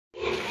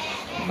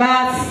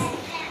verse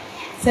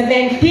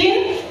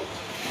 17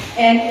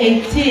 and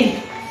 18.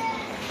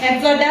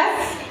 Exodus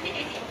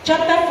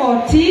chapter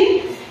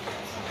 14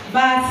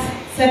 verse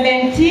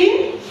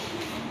 17.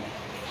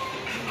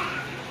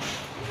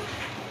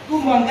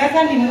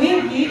 Mwangaza ni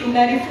mwingi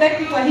una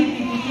reflect kwa hii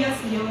Biblia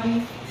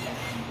sioni.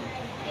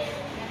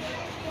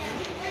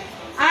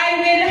 I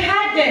will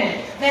harden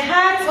the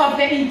hearts of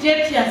the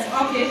Egyptians.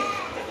 Okay.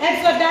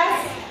 Exodus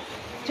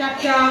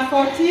chapter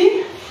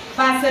 14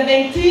 verse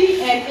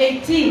 17 and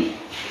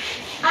 18.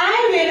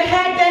 I will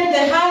harden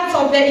the hearts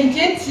of the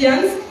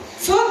Egyptians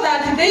so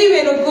that they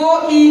will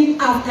go in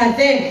after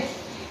them.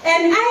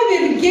 And I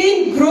will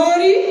gain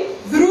glory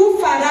through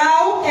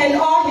Pharaoh and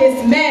all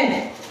his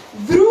men,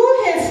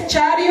 through his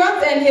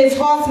chariots and his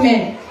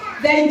horsemen.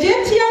 The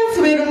Egyptians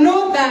will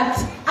know that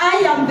I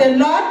am the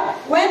Lord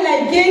when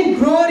I gain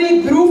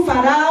glory through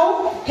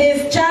Pharaoh,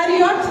 his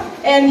chariot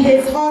and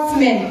his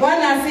horsemen.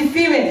 Bwana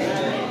asifiwe.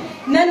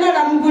 Neno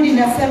la Mungu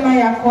linasema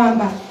ya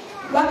kwamba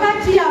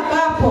wakati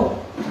ambapo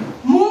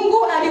Mungu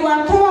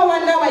aliwatoa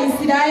wana wa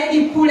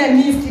Israeli kule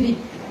Misri,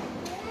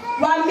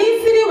 wa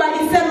Misri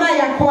walisema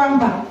ya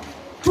kwamba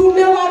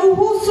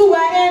tumewaruhusu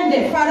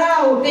waende,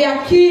 Pharaoh their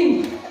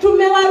king,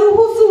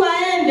 tumewaruhusu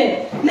waende,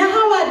 na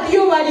hawa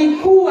ndio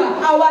walikuwa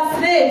our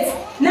slaves.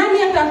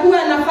 Nani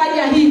atakuwa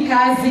anafanya hii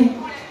kazi?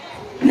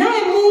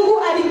 Naye Mungu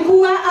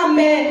alikuwa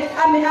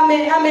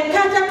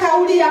amekata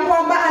kauli ya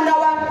kwamba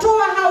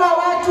anawatoa hawa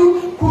watu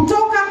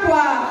kutoka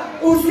kwa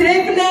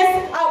slaveness,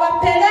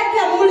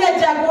 awapeleke mule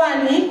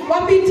jangwani,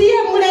 wapitie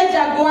mule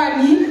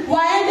jangwani,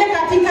 waende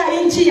katika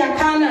nchi ya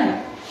Canaan.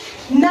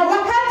 Na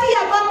wakati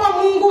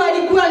ambapo Mungu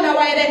alikuwa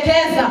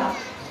anawaelekeza,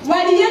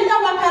 walienda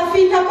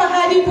wakafika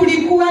pahali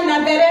kulikuwa na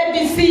the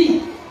Red Sea.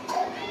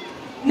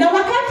 Na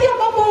wakati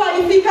ambapo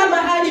walifika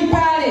mahali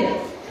pale,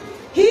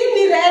 hii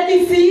ni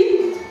Red Sea.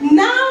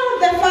 Now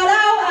the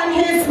Pharaoh and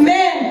his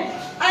men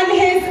and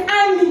his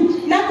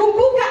army, na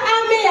kumbuka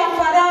army ya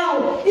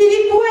Pharaoh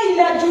ilikuwa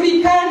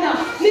inajulikana.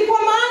 Ni kwa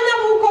maana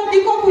huko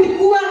ndiko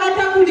kulikuwa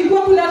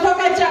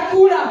kunatoka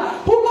chakula.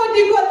 Huko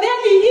ndiko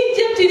then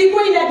Egypt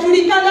ilikuwa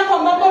inajulikana kwa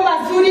mambo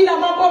mazuri na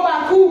mambo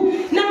makuu.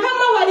 Na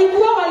kama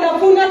walikuwa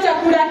wanavuna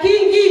chakula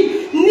kingi,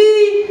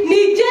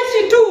 ni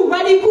jeshi tu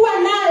walikuwa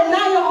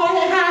nayo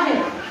hohehahe.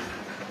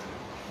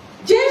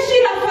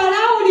 Jeshi la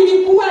Farao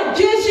lilikuwa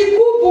jeshi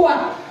kubwa.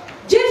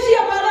 Jeshi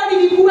ambalo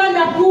lilikuwa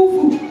na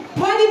nguvu.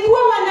 Walikuwa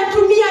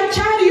wanatumia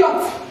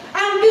chariots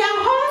and their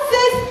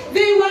horses,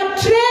 they were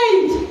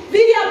trained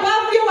vile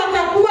ambavyo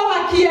watakuwa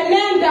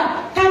wakienenda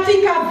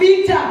katika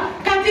vita,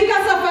 katika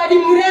safari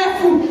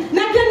mrefu.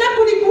 Na tena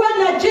kulikuwa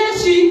na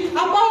jeshi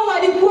ambao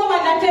walikuwa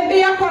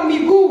wanatembea kwa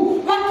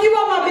miguu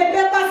wakiwa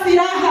wamebeba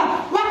silaha,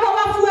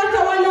 wakawafuata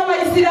wana wa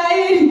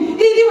Israeli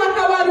ili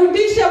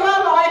wakawarudishe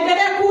wao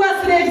waendelee kuwa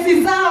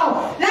slaves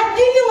zao.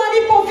 Lakini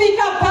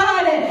walipofika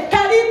pale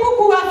karibu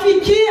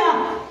kuwafikia,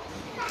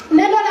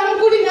 neno la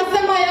Mungu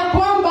linasema ya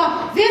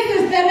kwamba this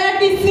is the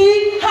Red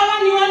Sea, hawa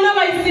ni wana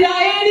wa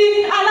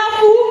Israeli,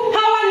 alafu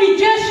hawa ni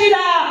jeshi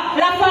la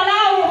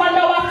Farao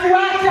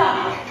wanawafuata.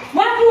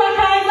 Watu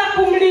wakaanza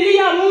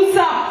kumlilia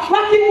Musa,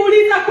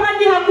 wakimuuliza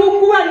kwani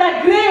hakukuwa na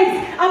grace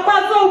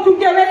ambazo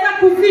tungeweza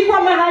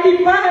kuzikwa mahali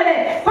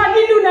pale? Kwa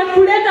nini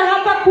unatuleta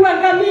hapa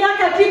kuangamia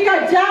katika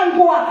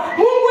jangwa?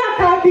 Mungu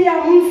akaambia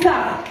Musa,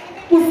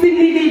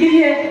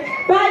 usinililie,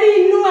 bali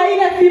inua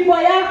ile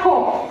fimbo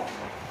yako,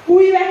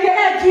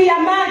 uiwekelee juu ya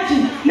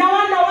maji, na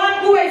wana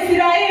wangu wa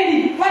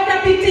Israeli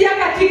watapitia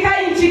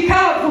katika nchi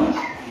kavu.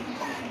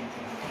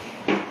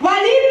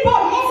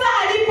 Musa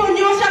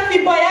aliponyosha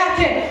fimbo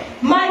yake,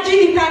 maji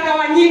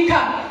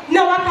ikagawanyika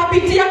na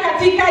wakapitia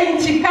katika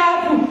nchi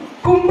kavu.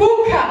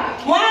 Kumbuka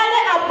wale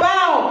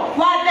ambao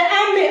wa the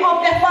army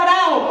of the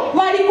Pharaoh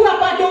walikuwa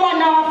bado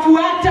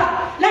wanawafuata,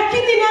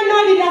 lakini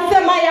neno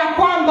linasema ya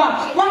kwamba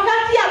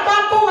wakati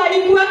ambapo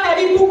walikuwa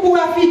karibu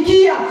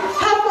kuwafikia,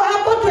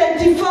 hapo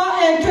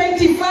 24 and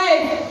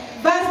 25,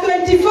 verse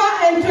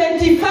 24 and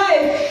 25,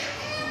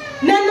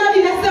 neno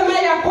linasema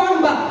ya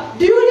kwamba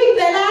during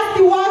the last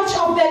watch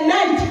of the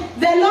night,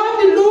 the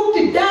Lord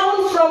looked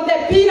down from the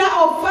pillar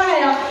of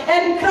fire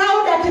and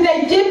crowd at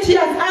the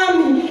Egyptian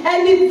army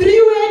and he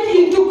threw it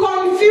into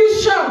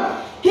confusion.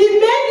 He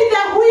made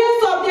the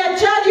wheels of their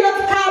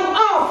chariots come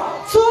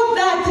off so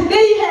that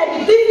they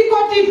had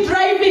difficulty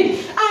driving.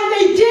 And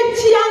the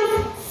Egyptians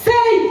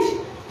said,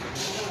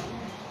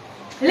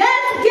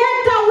 let's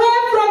get away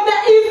from the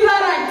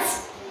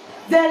Israelites.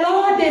 The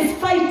Lord is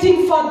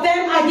fighting for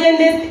them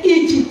against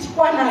Egypt.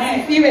 Bwana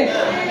asifiwe.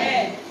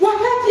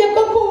 Wakati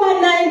ambapo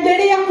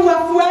wanaendelea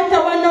kuwafuata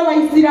wana wa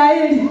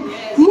Israeli,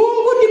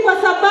 Mungu ni kwa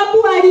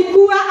sababu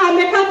alikuwa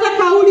amekata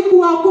kauli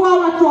kuwaokoa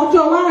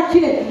watoto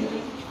wake,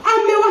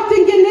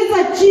 amewatengeneza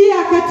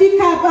njia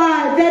katika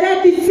the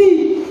Red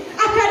Sea,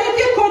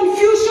 akaleta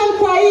confusion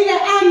kwa ile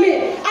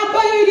army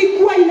ambayo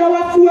ilikuwa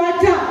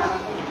inawafuata.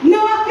 Na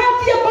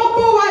wakati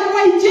ambapo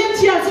wa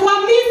Egyptians, wa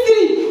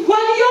Misri,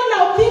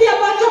 waliona kile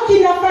ambacho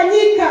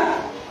kinafanyika,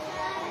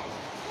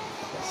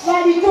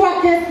 walitoa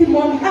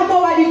testimony ama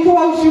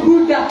walitoa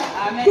ushuhuda.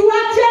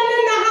 Tuachane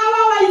na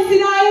hawa wa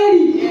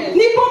Israeli.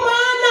 Ni kwa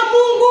maana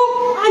Mungu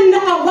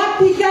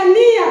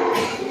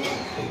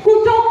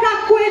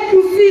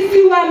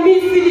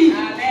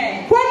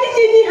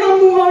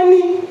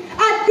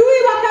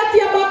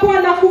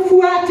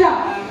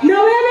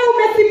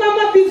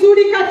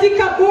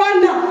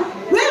Bwana.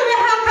 Wewe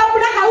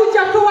kabla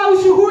haujatoa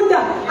ushuhuda,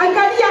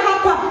 angalia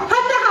hapa,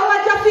 hata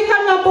hawajafika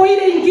ng'ambo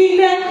ile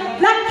ingine,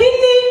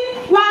 lakini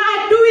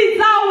waadui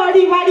zao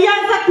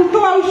walianza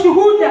kutoa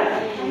ushuhuda.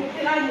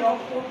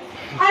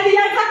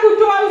 Alianza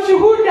kutoa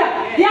ushuhuda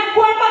ya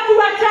kwamba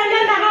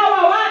tuachane na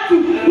hawa watu,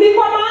 ni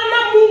kwa maana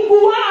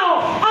Mungu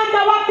wao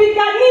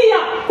anawapigania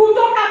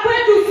kutoka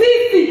kwetu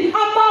sisi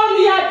ambao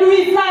ni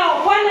adui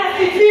zao. Bwana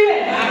asifiwe.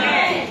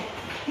 Amen.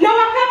 Na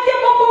wakati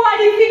ambapo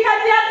walifika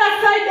the other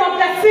side of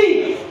the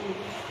sea,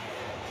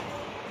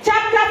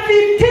 chapter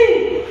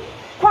 15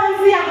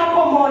 kuanzia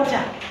hapo moja,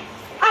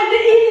 and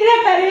in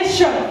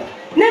Revelation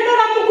neno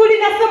la Mungu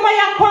linasema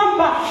ya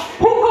kwamba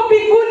huko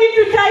mbinguni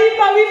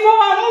tutaimba wimbo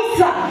wa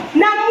Musa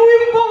na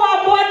wimbo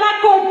wa Bwana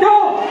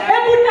Kondoo.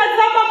 Hebu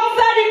tazama,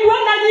 Musa alikuwa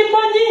na nyimbo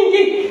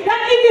nyingi,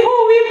 lakini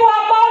huu wimbo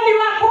ambao ni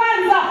wa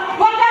kwanza,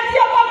 wakati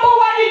ambapo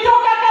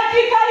walitoka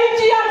katika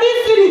nchi ya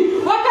Misri,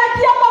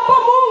 wakati ambapo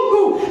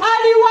Mungu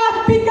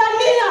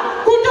aliwapigania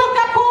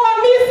kutoka kwa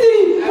Misri,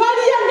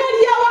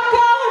 waliangalia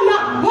wakaona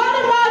wale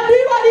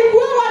maadui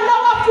walikuwa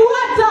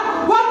wanawafuata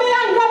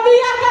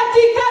wameangamia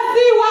katika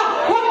ziwa,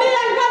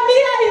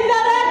 wameangamia in the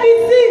Red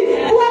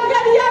Sea.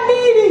 Kuangalia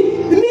mili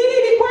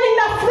ilikuwa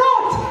ina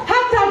float,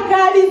 hata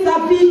gari za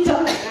vita,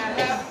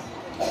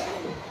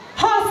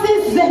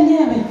 horses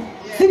zenyewe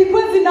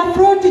zilikuwa zina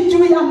float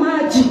juu ya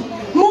maji.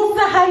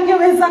 Musa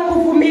hangeweza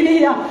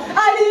kuvumilia,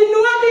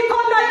 aliinua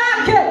mikono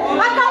yake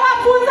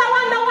akawafunza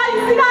wana wa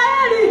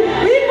Israeli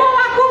wimbo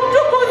wa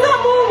kumtukuza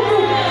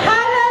Mungu.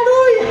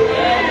 Haleluya.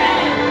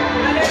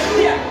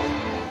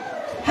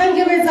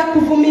 Hangeweza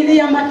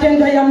kuvumilia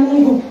matendo ya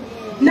Mungu.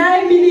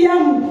 Na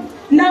Miriamu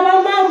na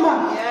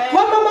wamama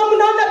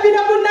mnaona vile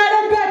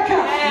mnarembeka,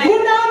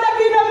 mnaona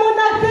vile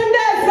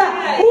mnapendeza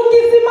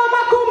ukisimama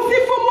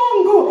kumsifu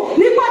Mungu,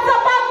 ni kwa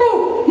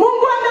sababu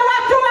Mungu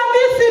amewatoa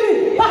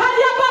Misri,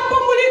 mahali ambapo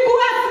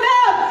mlikuwa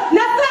slave,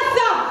 na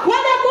sasa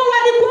wale ambao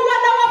walikuwa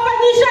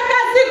wanawafanyisha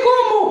kazi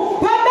ngumu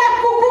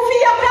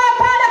wamekufia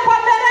pale kwa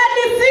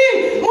Red Sea.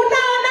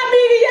 Mnaona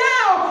mili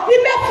yao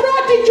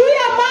imefloti juu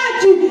ya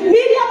maji.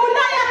 Miriamu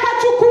naye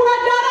akachukua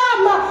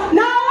darama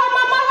na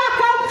wamama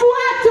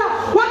wakamfuata,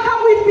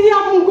 wakamwimbia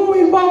Mungu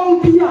wimbo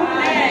mpya.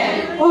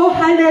 Oh,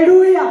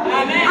 hallelujah.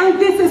 Amen. And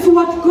this is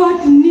what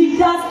God needs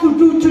us to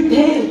do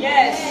today.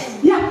 Yes.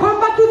 Ya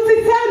kwamba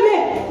tusiseme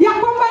ya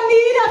kwamba ni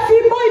ile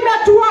fimbo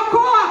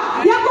imetuokoa,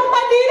 ya kwamba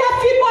ni ile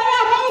fimbo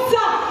ya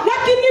Musa,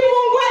 lakini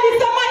Mungu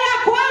alisema ya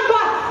kwamba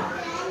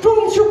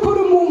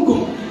tumshukuru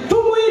Mungu,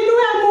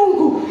 tumuinue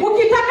Mungu.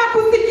 Ukitaka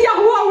kusikia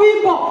huo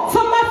wimbo,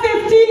 soma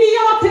 15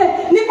 yote,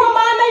 ni kwa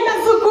maana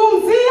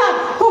inazungumzia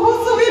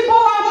kuhusu wimbo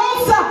wa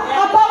Musa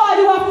ambao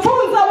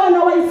aliwafunza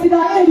wana wa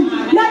Israeli,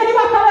 na ili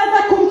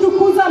wakaweza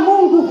kumtukuza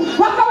Mungu,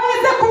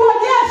 wakaweza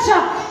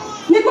kuonyesha.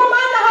 Ni kwa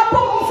maana hapo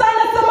Musa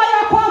anasema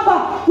ya kwamba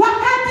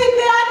wakati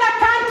the other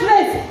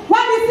countries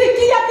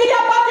walisikia vile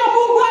ambavyo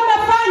Mungu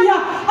amefanya,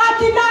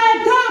 akina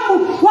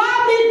Edomu, wa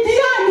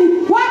Midiani,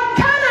 wa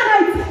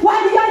Canaanite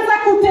walianza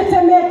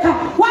kutetemeka,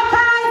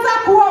 wakaanza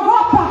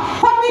kuogopa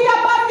kwa vile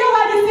ambavyo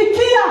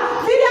walisikia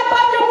vile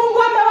ambavyo Mungu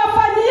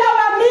amewafanyia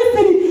wa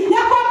Misri,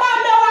 ya kwamba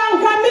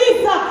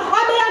amewaangamiza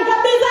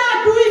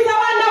adui za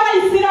wana wa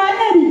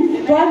Israeli.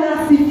 Bwana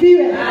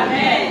asifiwe.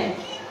 Amen.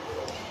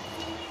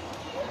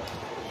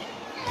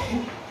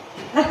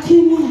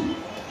 Lakini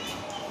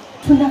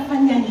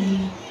tunafanya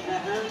nini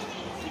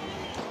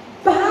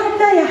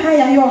baada ya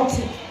haya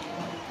yote?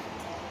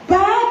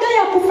 Baada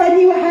ya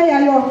kufanyiwa haya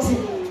yote,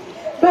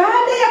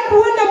 baada ya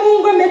kuona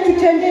Mungu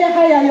ametutendea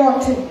haya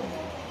yote,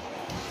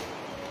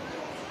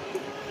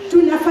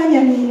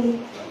 tunafanya nini?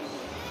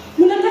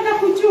 Mnataka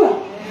kujua?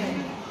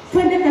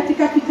 Twende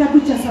katika kitabu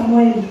cha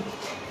Samueli.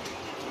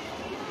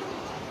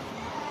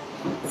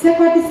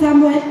 2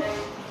 Samuel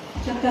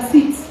chapter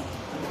 6.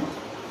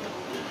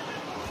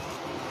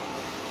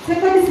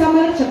 2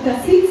 Samuel chapter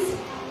 6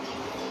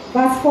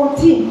 verse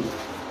 14.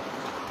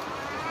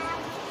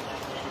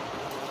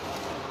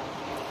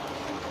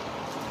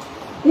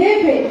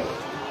 David,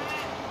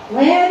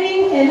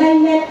 wearing a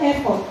linen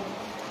ephod,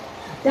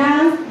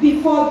 danced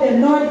before the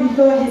Lord with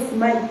all his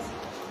might,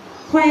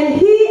 while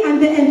he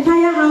and the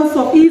entire house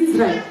of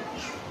Israel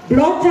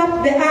brought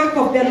up the ark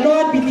of the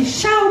Lord with the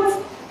shouts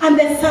and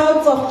the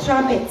sounds of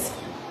trumpets.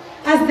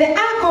 As the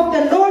ark of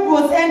the Lord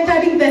was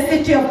entering the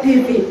city of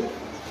David,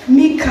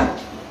 Michal,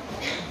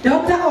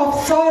 daughter of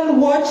Saul,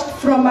 watched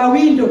from a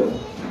window.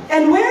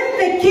 And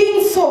when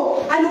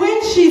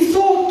she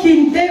saw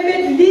King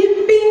David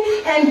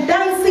leaping and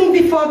dancing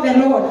before the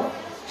Lord,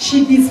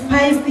 she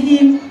despised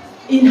him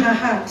in her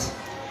heart.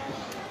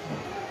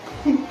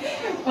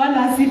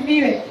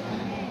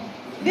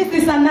 This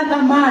is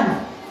another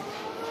man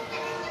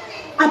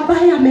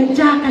ambaye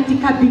amejaa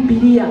katika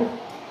Biblia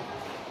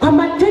kwa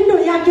matendo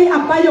yake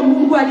ambayo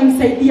Mungu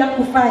alimsaidia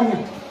kufanya.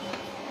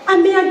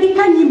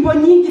 Ameandika nyimbo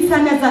nyingi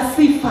sana za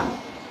sifa.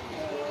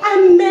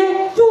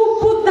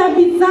 Ametubu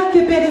dhambi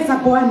zake mbele za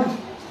Bwana.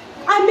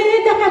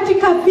 Ameenda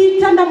katika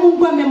vita na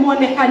Mungu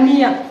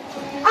amemwonekania.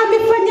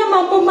 Amefanya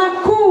mambo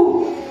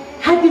makuu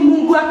hadi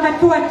Mungu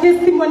akatoa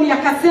testimony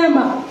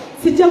akasema,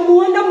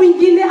 sijamuona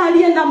mwingine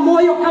aliye na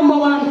moyo kama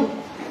wangu,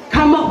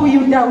 kama huyu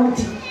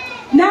Daudi.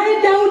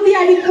 Naye Daudi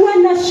alikuwa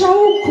na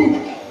shauku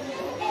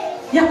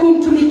ya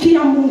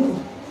kumtumikia Mungu.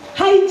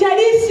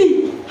 Haijalishi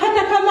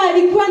hata kama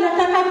alikuwa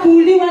anataka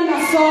kuuliwa na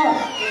Sauli,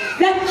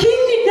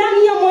 lakini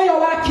ndani ya moyo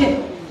wake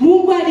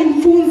Mungu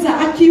alimfunza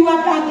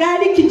akiwa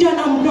angali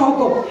kijana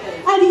mdogo.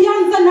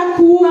 Alianza na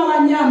kuua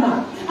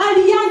wanyama,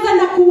 alianza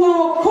na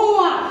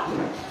kuwaokoa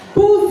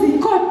mbuzi,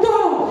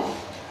 kondoo.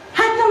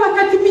 Hata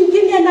wakati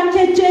mwingine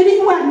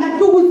anakejeliwa na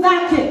ndugu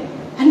zake,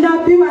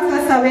 anaambiwa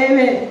sasa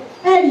wewe,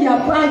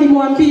 Eliab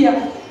alimwambia,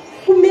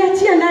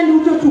 umeachia nani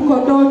uto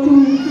tukodoo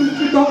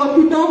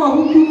tudogo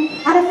huku,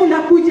 alafu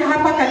nakuja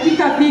hapa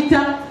katika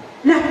vita?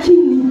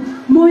 Lakini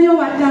moyo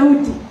wa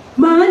Daudi,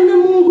 maana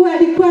Mungu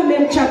alikuwa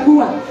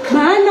amemchagua,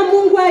 maana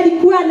Mungu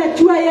alikuwa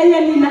anajua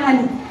yeye ni nani,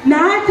 na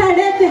hata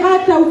lete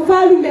hata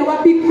ufalme wa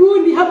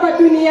mbinguni hapa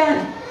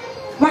duniani.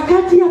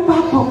 Wakati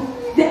ambapo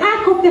the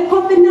Ark of the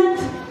Covenant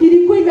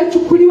ilikuwa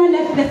imechukuliwa na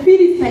the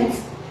Philistines,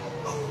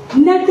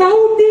 na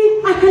Daudi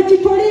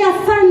akajitolea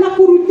sana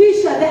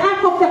kurudisha the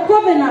Ark of the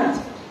Covenant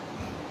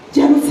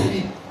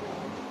Jerusalem.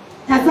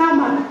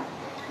 Tazama,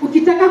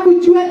 ukitaka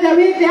kujua the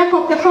way the Ark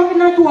of the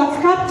Covenant was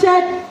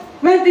captured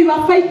when they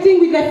were fighting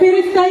with the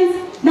Philistines,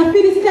 na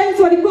Philistines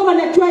walikuwa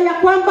wanajua ya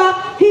kwamba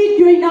hii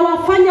ndio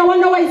inawafanya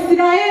wana wa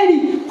Israeli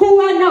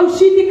kuwa na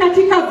ushindi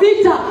katika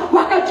vita.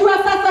 Wakajua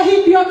sasa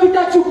hii ndio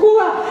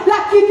tutachukua,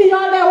 lakini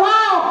wale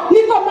wao,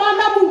 niko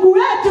maana Mungu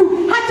wetu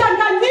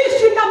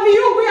hachanganishwi na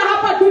miungu ya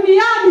hapa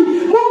duniani.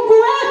 Mungu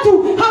wetu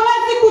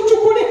hawezi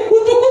kuchukuliwa,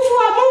 utukufu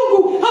wa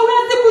Mungu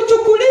hawezi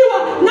kuchukuliwa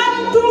na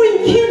mtu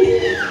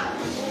mwingine.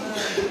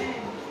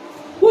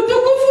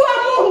 Utukufu wa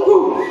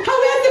Mungu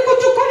hawezi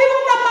kuchukuliwa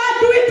na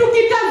maadui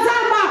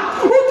tukitazama.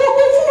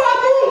 Utukufu wa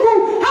Mungu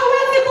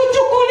hawezi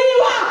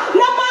kuchukuliwa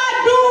na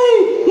maadui.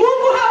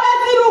 Mungu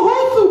hawezi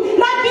ruhusu,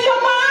 na ndiyo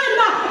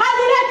maana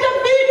alileta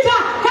vita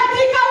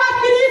katika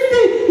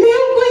Wafilisti.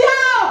 Miungu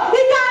yao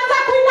ikaanza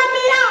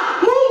kuinamia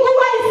Mungu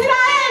wa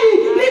Israeli.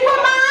 Ni kwa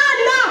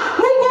maana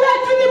Mungu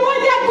wetu ni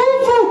mwenye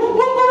nguvu.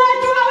 Mungu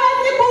wetu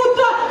hawezi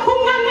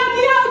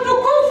kumng'ang'ania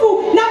utukufu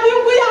na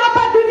miungu ya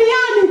hapa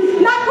duniani.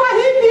 Na kwa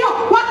hivyo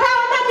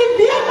wakaona ni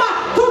vyema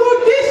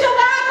turudishe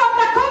the Ark of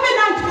the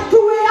Covenant to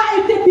where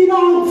it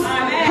belongs.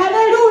 Amen.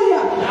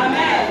 Hallelujah.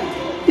 Amen.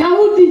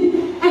 Daudi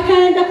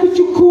akaenda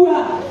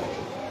kuchukua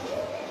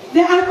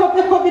the Ark of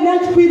the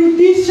Covenant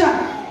kuirudisha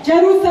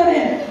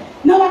Jerusalem.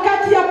 Na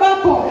wakati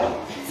ambapo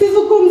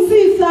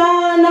sizungumzii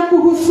sana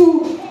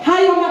kuhusu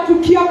hayo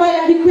matukio ambayo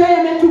yalikuwa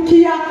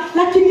yametukia,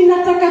 lakini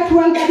nataka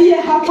tuangalie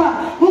hapa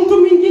mtu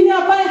mwingine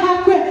ambaye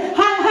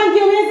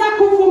hangeweza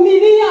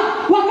kuvumilia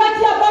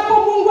wakati ambapo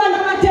Mungu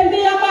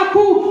anawatendea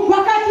makuu,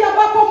 wakati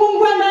ambapo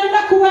Mungu anaenda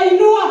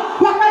kuwainua,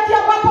 wakati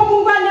ambapo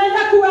Mungu anaenda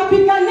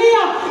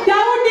kuwapigania.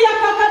 Daudi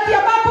wakati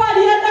ambapo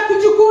alienda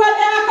kuchukua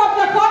the Ark of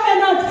the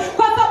Covenant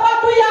kwa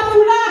sababu ya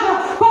furaha,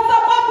 kwa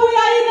sababu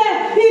ya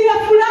ile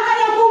furaha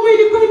ya Mungu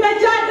ilikuwa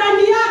imejaa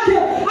ndani yake,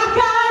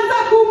 akaanza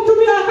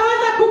kumtumia,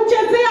 akaanza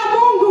kumchezea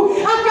Mungu,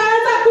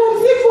 akaanza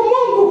kumsifu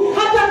Mungu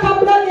hata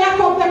kabla the Ark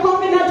of the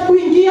Covenant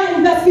kuingia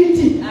in the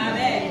city.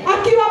 Amen.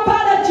 Akiwa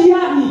pale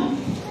jiani,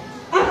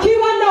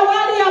 akiwa na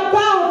wale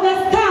ambao the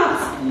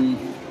stars.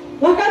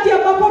 Wakati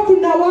ambapo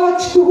tuna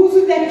watch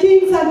kuhusu the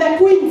kings and the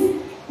queens,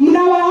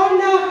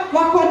 mnawaona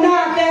wako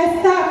na the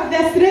stars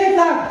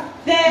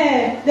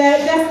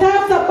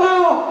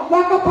ambao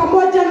wako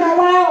pamoja na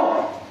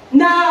wao,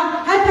 na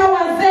hata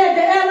wazee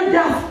the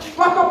elders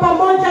wako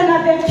pamoja na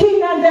the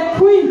king and the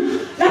queen.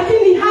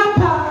 Lakini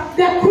hapa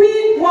the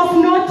queen was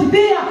not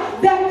there.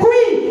 The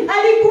queen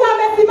alikuwa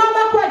amesimama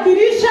kwa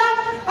dirisha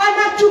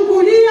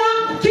anachungulia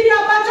kile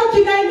ambacho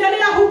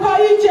kinaendelea huko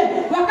nje.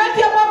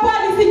 Wakati ambapo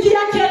alisikia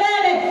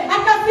kelele,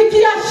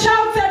 akasikia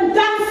shouts and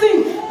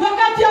dancing,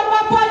 wakati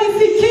ambapo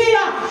alisikia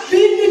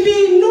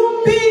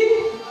vinubi,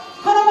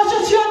 koromosho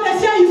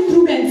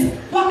instruments,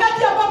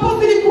 wakati ambapo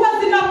zilikuwa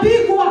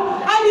zinapigwa,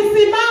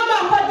 alisimama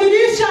kwa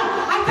dirisha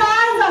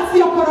akaanza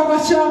sio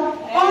koromosho,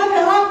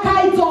 all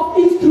kinds of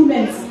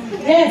instruments.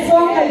 Yes,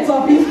 all kinds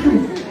of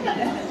instruments.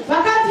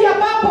 Wakati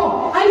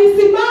ambapo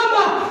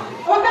alisimama,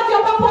 wakati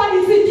ambapo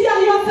alisikia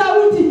hiyo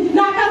sauti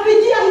na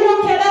akasikia hiyo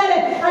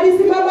kelele,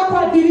 alisimama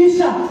kwa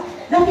dirisha.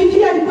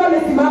 Nafikiri alikuwa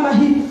amesimama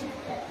hivi.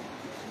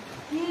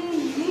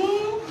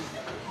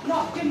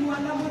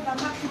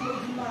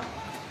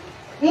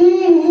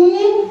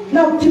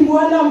 Na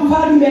ukimwona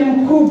mfalme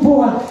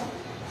mkubwa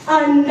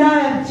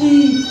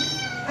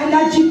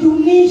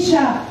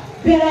anajidunisha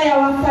mbele ya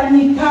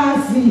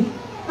wafanyikazi.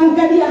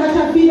 Angalia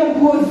hata vile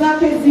nguo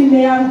zake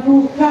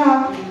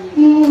zimeanguka.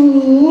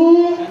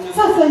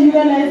 Sasa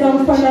yule anaweza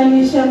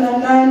mfananisha na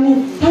nani?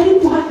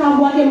 Karibu hata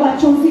wale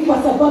machozi kwa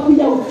sababu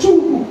ya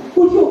uchungu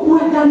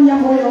uliokuwa ndani ya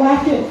moyo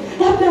wake.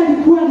 Labda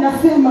alikuwa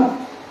anasema,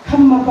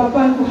 kama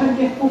babangu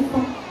hangekufa,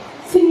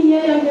 sini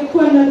yeye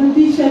angekuwa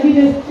anarudisha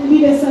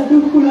lile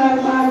sanduku la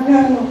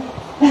maagano.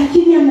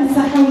 Lakini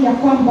anasahau ya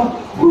kwamba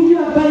huyu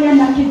ambaye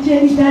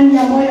anakejeli ndani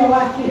ya moyo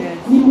wake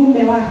ni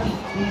mume wake.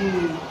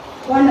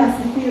 Bwana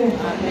asifiwe.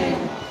 Amen.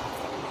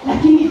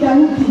 Lakini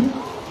Daudi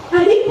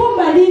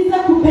alipomaliza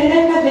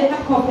kupeleka the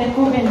Ark of the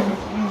Covenant,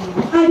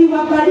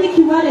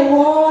 aliwabariki wale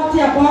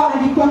wote ambao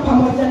alikuwa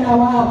pamoja na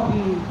wao.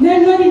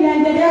 Neno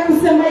linaendelea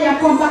kusema ya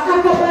kwamba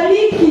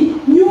akabariki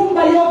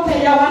nyumba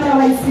yote ya wana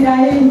wa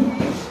Israeli.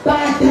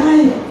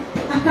 Baadaye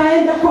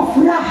akaenda kwa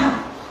furaha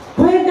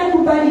kwenda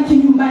kubariki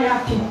nyumba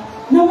yake.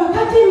 Na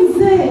wakati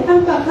mzee ama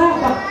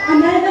baba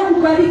anaenda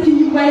kubariki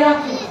nyumba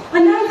yake,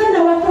 anaanza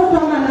na watoto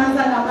ama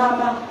anaanza na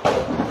mama?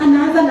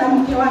 Anaanza na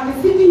mke wake,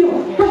 sivyo?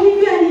 Kwa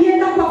hivyo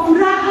alienda kwa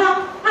furaha,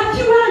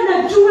 akiwa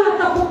anajua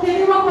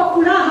atapokelewa kwa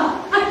furaha,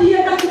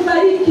 akienda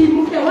kubariki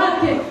mke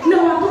wake na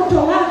watoto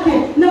wake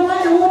na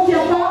wale wote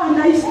ambao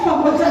anaishi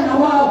pamoja na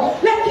wao.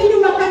 Lakini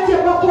wakati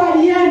ambapo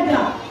alienda,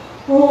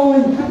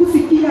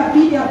 hakusikia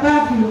vile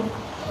ambavyo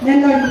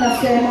neno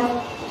linasema.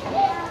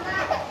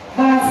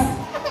 Verse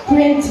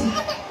 20.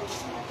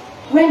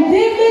 When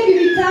David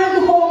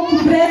returned home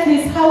to bless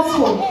his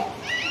household,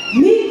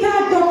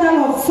 Michal,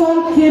 daughter of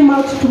Saul, came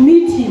out to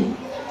meet him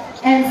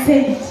and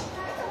said,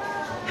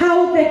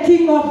 "How the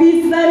king of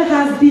Israel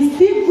has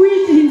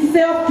distinguished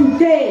himself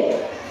today,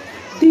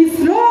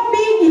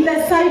 disrobing in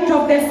the sight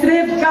of the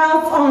slave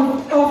girls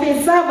of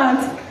his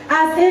servants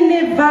as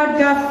any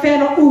vulgar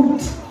fellow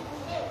would."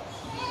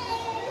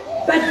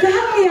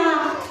 Badala ya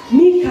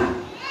Michal,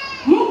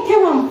 mke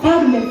wa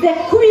mfalme, the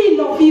queen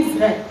of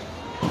Israel,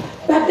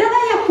 badala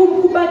ya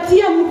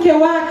kumkubatia mume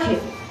wake,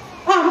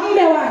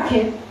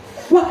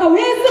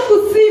 wakaweza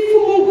kusifu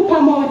Mungu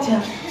pamoja,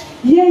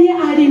 yeye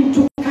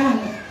alimtukana,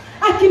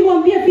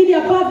 akimwambia vile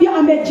ambavyo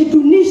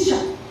amejidunisha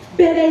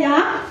mbele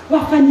ya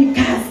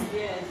wafanyikazi.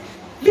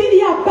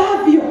 Vile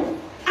ambavyo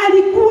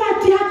alikuwa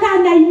hata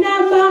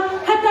anainama,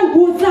 hata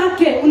nguo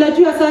zake.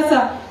 Unajua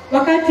sasa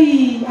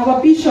wakati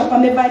our bishop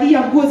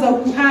amevalia nguo za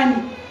ukuhani,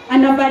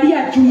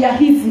 anavalia juu ya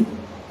hizi.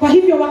 Kwa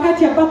hivyo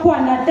wakati ambapo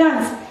ana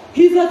dance,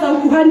 hizo za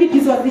ukuhani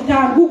ndizo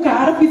zitaanguka,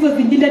 alafu hizo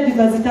zingine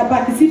ndizo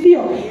zitabaki,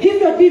 sivyo?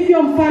 Hivyo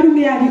ndivyo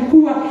mfalme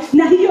alikuwa,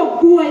 na hiyo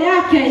nguo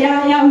yake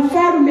ya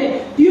mfalme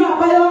ndio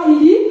ambayo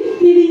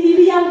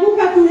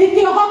ilianguka tu,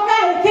 ikiohoka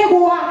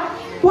ikegwa.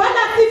 Bwana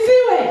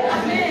sifiwe.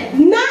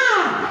 Amen. Na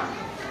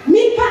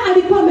Mika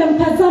alikuwa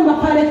amemtazama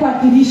pale kwa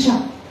dirisha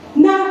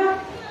na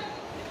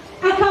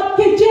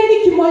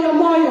akakejeli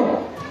kimoyomoyo.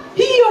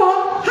 Hiyo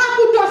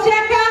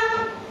hakutosheka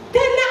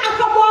tena,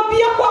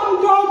 akamwambia kwa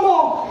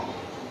mdomo.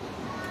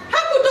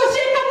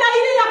 Hakutosheka na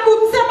ile ya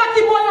kumsema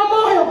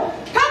kimoyomoyo.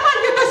 Kama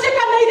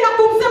angetosheka na ile ya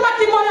kumsema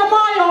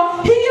kimoyomoyo,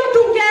 hiyo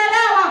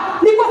tungeelewa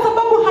ni kwa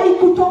sababu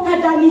haikutoka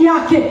ndani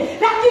yake.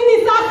 Lakini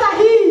sasa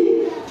hii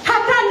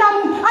hata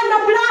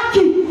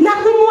anamlaki na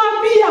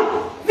kumwambia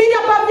vile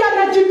ambavyo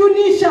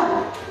anajidunisha.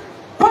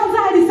 Kwanza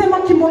alisema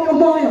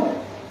kimoyomoyo,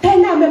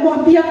 tena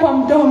amemwambia kwa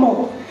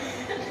mdomo.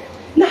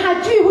 Na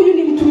hajui huyu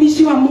ni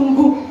mtumishi wa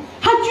Mungu.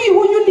 Hajui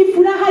huyu ni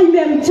furaha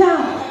imemjaa.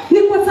 Ni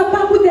kwa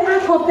sababu the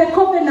Ark of the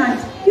Covenant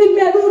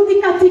imerudi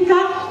katika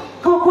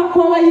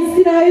kwa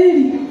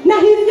Waisraeli, na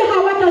hivyo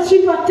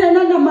hawatashindwa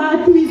tena na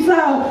maadui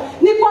zao.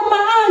 Ni kwa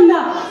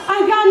maana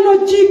agano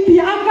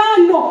jipya,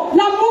 agano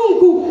la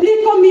Mungu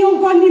liko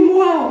miongoni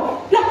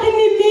mwao.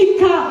 Lakini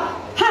Mika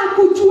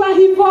hakujua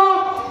hivyo,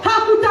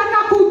 hakutaka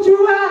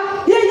kujua.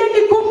 Yeye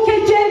ni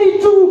kumkejeli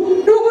tu.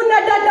 Ndugu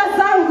na dada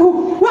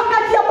zangu,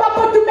 wakati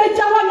ambapo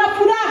tumejawa na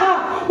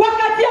furaha,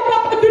 wakati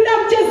ambapo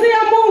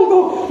tunamchezea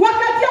Mungu,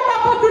 wakati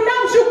ambapo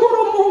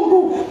tunamshukuru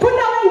Mungu,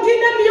 kuna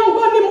wengine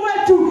miongoni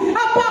mwetu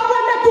ambao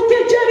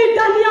wanatukejeli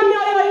ndani ya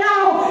mioyo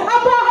yao,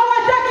 ambao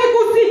hawataki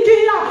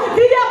kusikia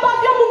vile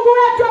ambavyo Mungu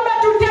wetu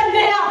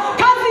ametutendea.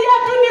 Kazi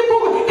yao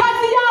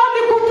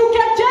ni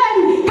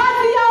kutukejeli,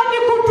 kazi yao ni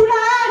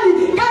kutulaani,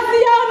 kazi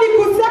yao ni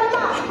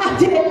kusema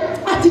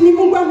ati ni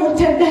Mungu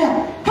ametendea.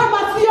 Kama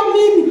sio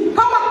mimi,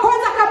 kama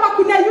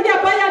kuna yule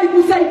ambaye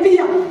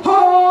alikusaidia,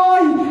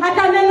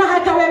 atanena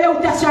hata wewe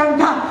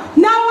utashangaa.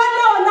 Na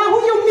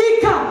huyu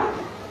Mika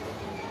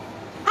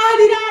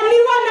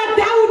alilaaniwa na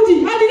Daudi,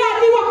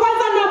 alilaaniwa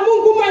kwanza na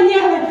Mungu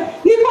mwenyewe.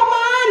 Ni kwa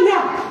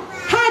maana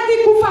hadi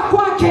kufa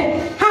kwake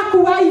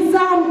hakuwahi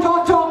zaa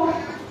mtoto.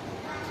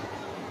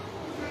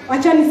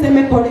 Wacha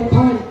niseme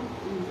polepole.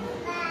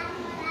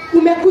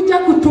 Umekuja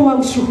kutoa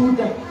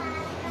ushuhuda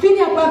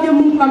vile ambavyo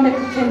Mungu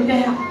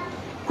amekutendea.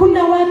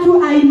 Kuna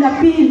watu aina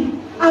mbili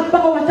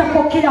ambao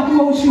watapokea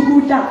huo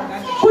ushuhuda.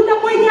 Kuna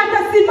mwenye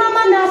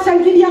atasimama na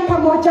ashangilia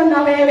pamoja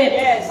na wewe.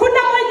 Kuna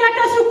mwenye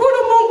atashukuru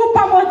Mungu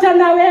pamoja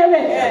na wewe.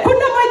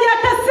 Kuna mwenye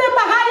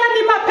atasema haya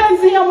ni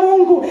mapenzi ya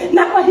Mungu.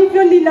 Na kwa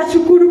hivyo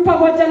ninashukuru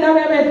pamoja na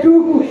wewe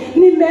ndugu.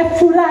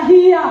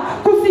 Nimefurahia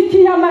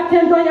kusikia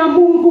matendo ya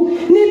Mungu.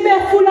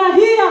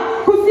 Nimefurahia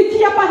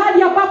kusikia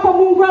pahali ambapo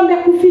Mungu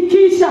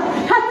amekufikisha.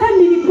 Hata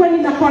nilikuwa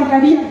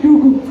ninakuangalia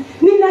ndugu,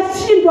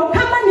 ninashindwa.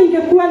 Kama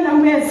ningekuwa na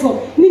uwezo,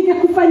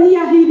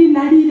 ningekufanyia hili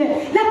na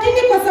lile.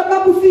 Lakini kwa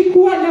sababu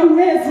sikuwa na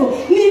uwezo,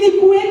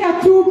 nilikuweka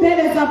tu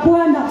mbele za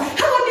Bwana.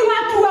 Hao ni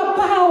watu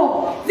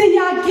ambao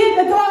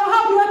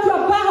hao ni watu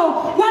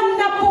ambao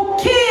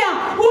wanapokea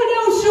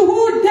ule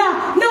ushuhuda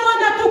na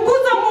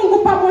wanatukuza Mungu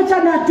pamoja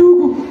na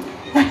ndugu.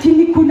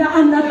 Lakini kuna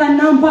another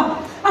number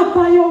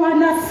ambayo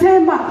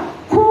wanasema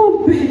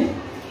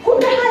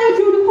kumbe hayo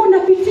ndio ulikuwa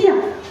unapitia.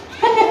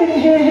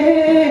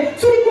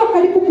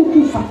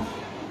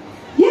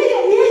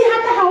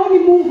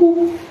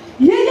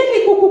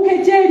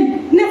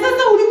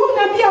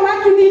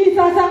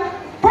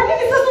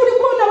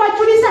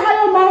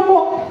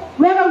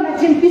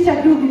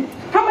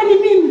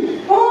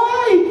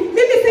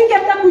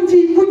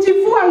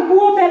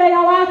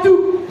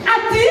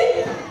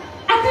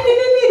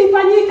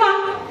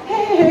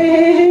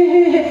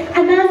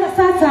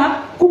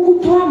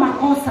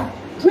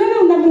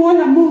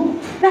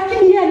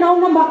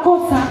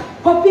 makosa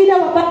kwa vile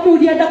ambavyo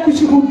ulienda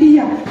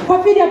kushuhudia, kwa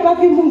vile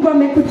ambavyo Mungu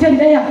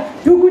amekutendea.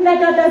 Ndugu na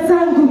dada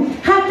zangu,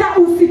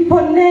 hata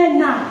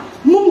usiponena,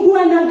 Mungu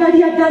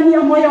anaangalia ndani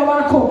ya moyo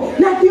wako,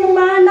 na ndio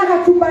maana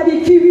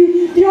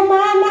hatubarikiwi, ndio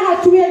maana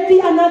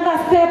hatuendi another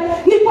step.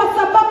 Ni kwa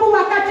sababu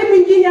wakati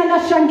mwingine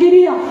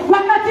anashangilia,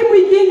 wakati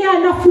mwingine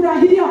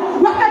anafurahia,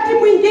 wakati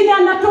mwingine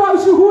anatoa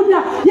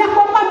ushuhuda ya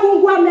kwamba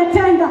Mungu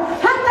ametenda,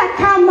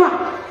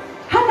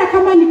 hata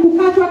kama ni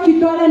kukatwa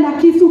kidole na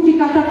kisu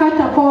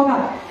kikatakata boga.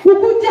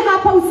 Ukuje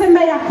hapa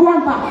useme ya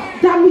kwamba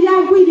damu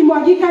yangu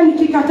ilimwagika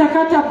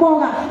nikikatakata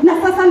boga,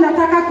 na sasa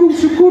nataka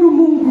kumshukuru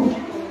Mungu.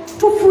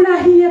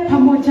 Tufurahie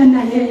pamoja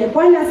na yeye.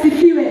 Bwana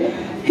asifiwe.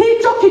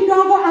 Hicho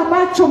kidogo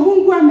ambacho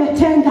Mungu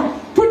ametenda,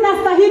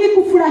 tunastahili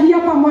kufurahia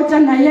pamoja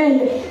na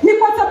yeye. Ni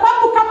kwa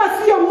sababu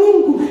kama sio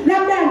Mungu,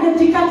 labda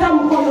angejikata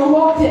mkono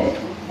wote.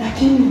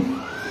 Lakini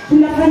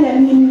tunafanya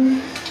nini?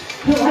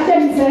 Hata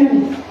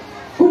niseme,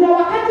 kuna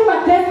wakati wa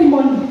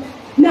testimony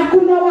na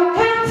kuna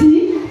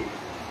wakati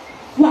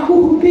wa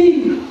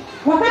kuhubiri.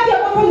 Wakati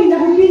ambapo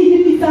ninahubiri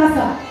hivi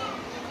sasa,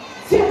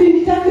 sio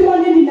ni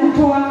testimony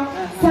ninatoa.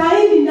 Saa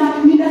hii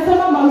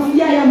ninasema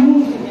mausia ya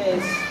Mungu.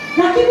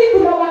 Lakini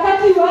kuna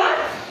wakati wa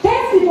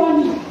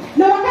testimony.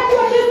 Na wakati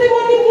wa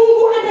testimony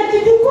Mungu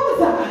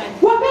anajitukuza.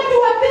 Wakati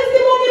wa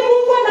testimony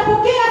Mungu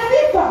anapokea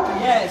sifa.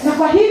 Na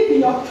kwa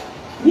hivyo,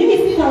 mimi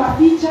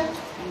sitawaficha.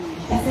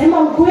 Nitasema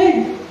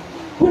ukweli.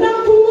 Kuna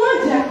mtu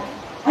mmoja,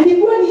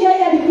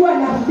 alikuwa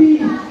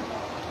anahubiri.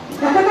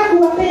 Nataka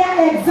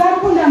kuwapea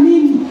example na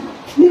mimi.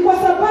 Ni kwa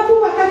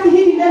sababu wakati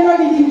hili neno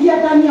liliingia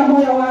ndani ya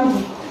moyo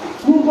wangu,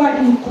 Mungu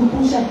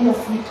alinikumbusha hiyo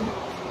siku.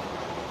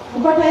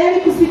 Uko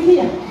tayari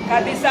kusikia?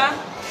 Kabisa.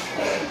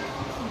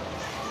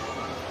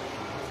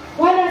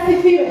 Bwana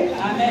asifiwe.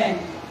 Amen.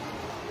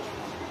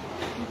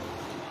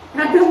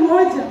 Dada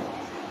mmoja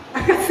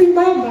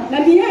akasimama, na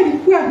ndiye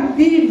alikuwa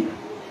mhubiri.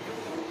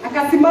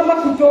 Akasimama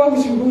kutoa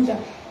ushuhuda.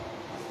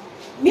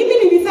 Mimi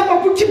nilisema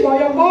tu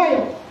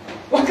kimoyo,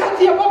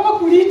 wakati ambapo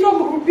kuliitwa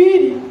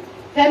mhubiri,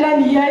 tena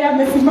ni yeye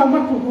amesimama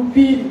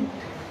kuhubiri.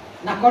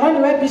 Na koroni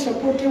wewe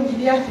bishop wote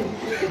ungiliaje?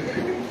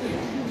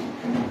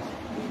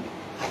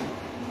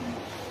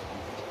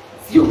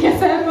 Si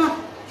ungesema,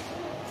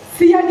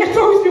 si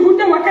angetoa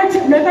ushuhuda wakati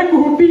ameenda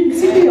kuhubiri,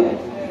 si ndio?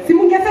 Si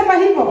mungesema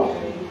hivyo?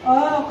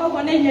 Kwa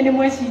bwana yeye ni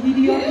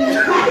mweshilirio.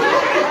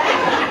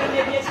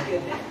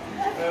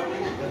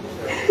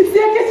 Si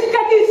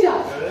angeshikanisha.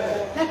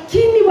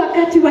 Lakini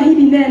wakati wa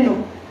hili neno,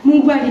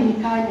 Mungu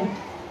alinikanya.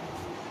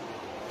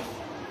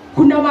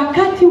 Kuna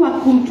wakati wa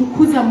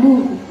kumtukuza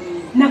Mungu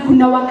na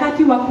kuna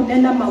wakati wa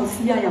kunena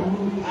mausia ya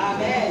Mungu.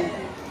 Amen.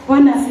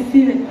 Bwana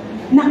asifiwe.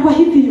 Na kwa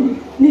hivyo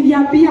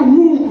niliambia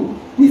Mungu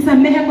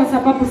nisamehe kwa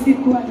sababu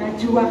sikuwa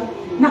najua.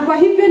 Na kwa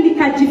hivyo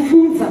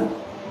nikajifunza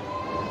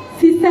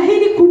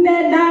sistahili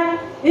kunena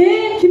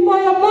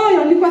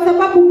kimoyo, ni kwa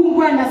sababu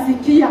Mungu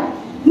anasikia.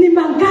 Ni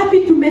mangapi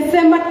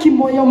tumesema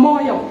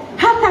kimoyo,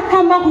 hata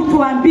kama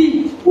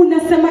hutuambii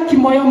unasema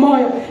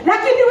kimoyo,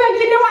 lakini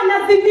wengine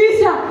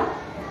wanazidisha.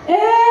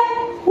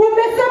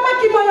 Umesema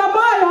kimoyo,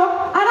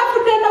 alafu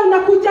tena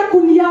unakuja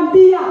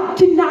kuniambia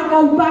kinaga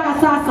ubaga.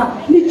 Sasa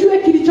nijue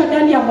kilicho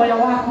ndani ya moyo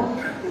wako.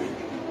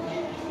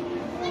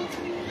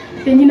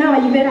 Tenyina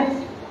waivera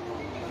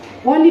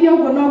wonire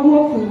ugo no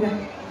guokuga,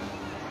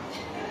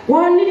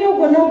 wonire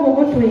ugo no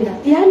gugutwira.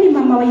 Yaani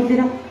mama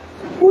waivera,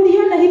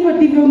 uliona hivyo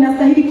ndivyo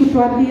unastahili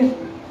kutuambia.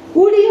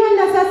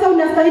 Uliona sasa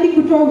unastahili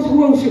kutoa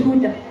huo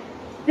ushuhuda.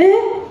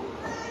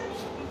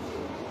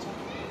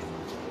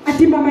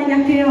 Ati mama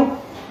Nyakeo,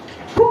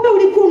 kumbe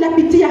ulikuwa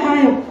unapitia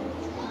hayo.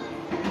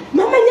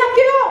 Mama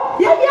Nyakeo,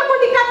 yaani yako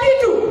ni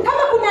kakitu.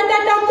 Kama kuna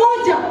dada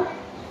mmoja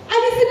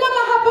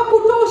alisimama hapa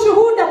kutoa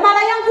ushuhuda mara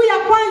yangu ya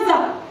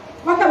kwanza.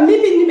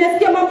 Mimi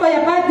nimesikia mambo ya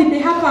birthday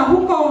hapa,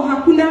 huko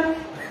hakuna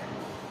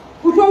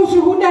kutoa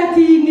ushuhuda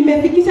ati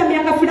nimefikisha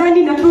miaka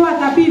fulani natoa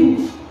dhabihu.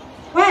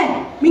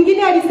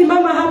 Mwingine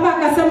alisimama hapa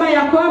akasema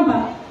ya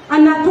kwamba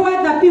anatoa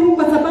dhabihu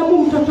kwa sababu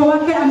mtoto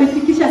wake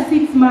amefikisha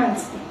 6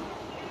 months.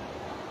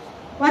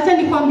 Wacha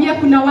nikwambia,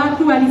 kuna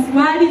watu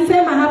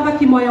walisema hapa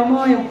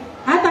kimoyo,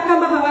 hata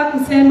kama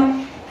hawakusema,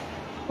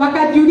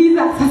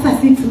 wakajiuliza sasa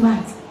 6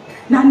 months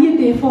na ni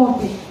day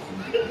 40.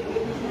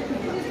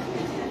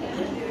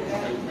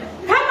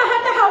 Kama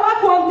hata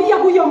hawakuambia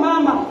huyo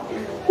mama,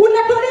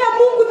 unatolea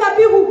Mungu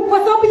dhabihu kwa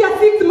sababu ya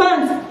 6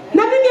 months.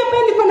 Na mimi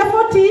ambaye niko na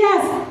 40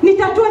 years,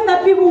 nitatoa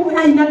dhabihu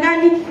aina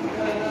gani?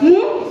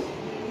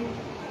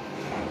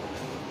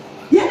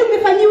 Yaani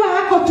umefanyiwa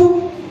hako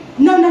tu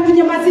na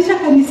unatunyamazisha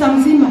kanisa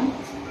mzima.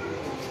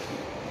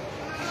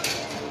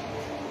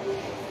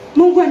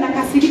 Mungu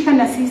anakasirika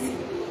na sisi.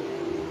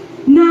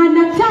 Na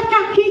anataka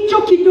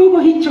hicho kidogo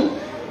hicho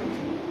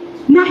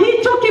na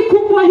hicho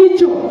kikubwa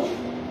hicho,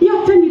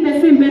 yote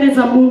nimesema mbele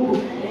za Mungu.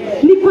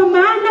 Ni kwa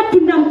maana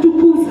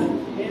tunamtukuza.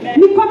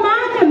 Ni kwa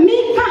maana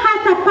Mika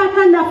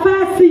hatapata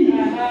nafasi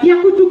ya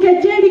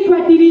kutukejeli kwa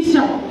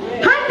dirisha.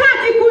 Hata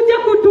akikuja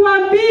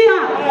kutuambia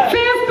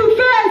face to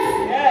face,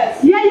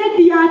 yeye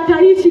ndiye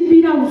ataishi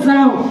bila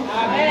uzao.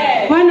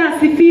 Bwana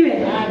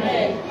asifiwe.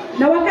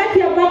 Na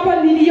wakati ambapo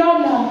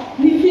niliona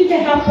nifike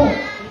hapo,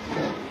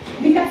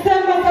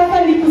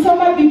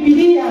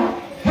 Biblia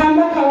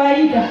kama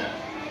kawaida,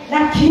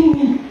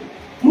 lakini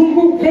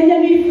Mungu penye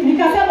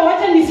nikasema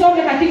wacha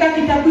nisome katika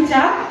kitabu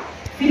cha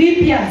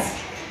Philippians,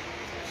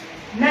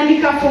 na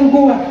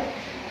nikafungua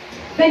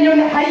penye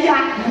haya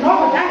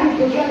no ndani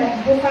kuona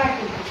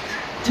kibofaki.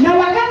 Na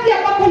wakati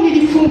ambapo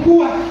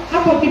nilifungua,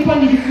 hapo ndipo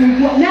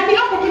nilifungua. Na ni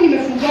hapo tu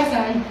nimefungua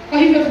sasa. Kwa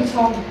hivyo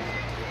tusome.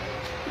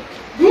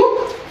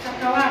 Luke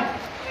chapter 1.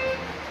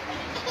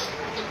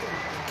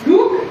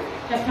 Luke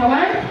chapter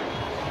 1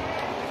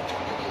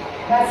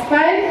 verse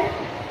 5.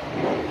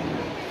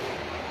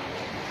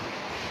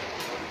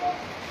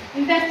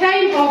 In the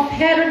time of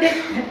Herod,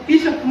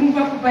 Bishop, Mungu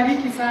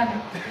akubariki sana.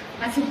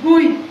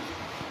 Asubuhi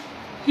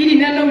hili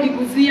neno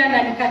uliguzia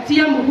na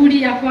nikatia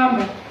muhuri ya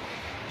kwamba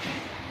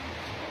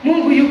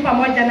Mungu yupo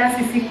pamoja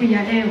nasi siku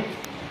ya leo.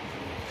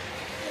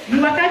 Ni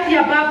wakati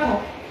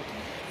ambapo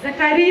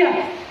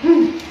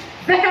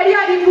Zakaria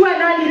alikuwa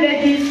nani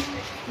lady?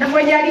 Na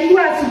mwenye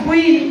alikuwa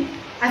asubuhi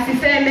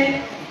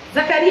asiseme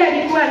Zakaria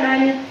alikuwa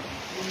nani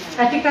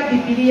katika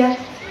Biblia?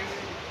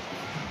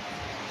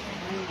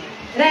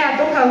 Lea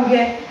doka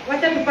uge,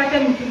 wacha tupate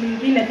mtu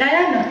mwingine.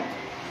 Diana,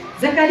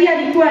 Zakaria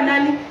alikuwa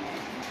nani?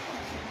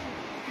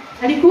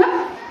 Alikuwa?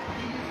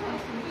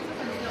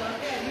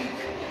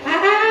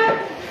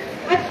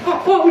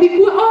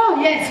 Ulikuwa?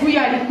 Oh yes,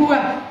 huyo alikuwa.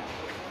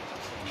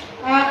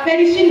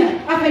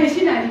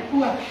 Felishina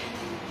alikuwa.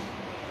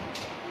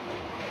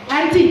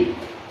 Auntie,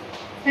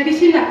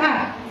 Felishina,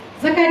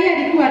 Zakaria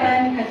alikuwa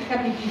nani katika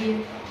Biblia?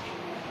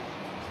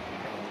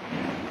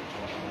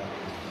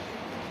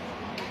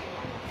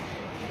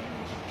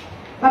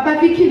 Baba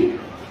Viki,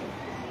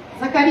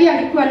 Zakaria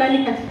alikuwa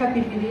nani katika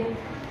Biblia?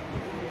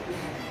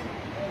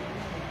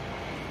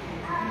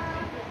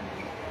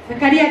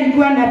 Zakaria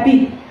alikuwa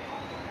nabii.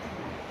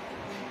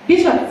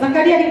 Bishop,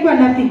 Zakaria alikuwa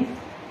nabii.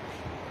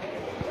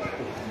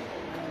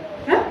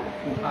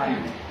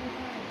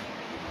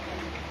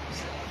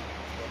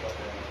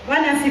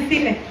 Bwana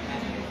asifiwe.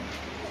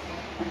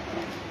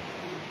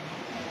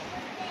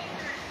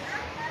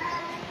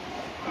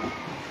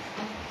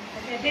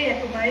 Akaendelea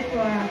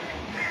kumaitwa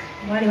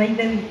wale wa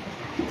Israeli.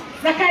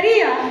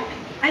 Zakaria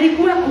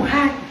alikuwa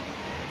kuhani.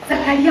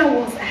 Zakaria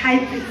was a high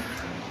priest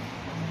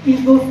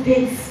in those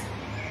days.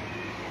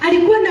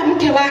 Alikuwa na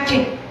mke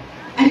wake,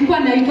 alikuwa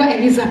anaitwa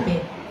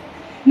Elizabeth.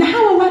 Na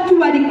hawa watu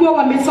walikuwa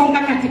wamesonga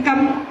katika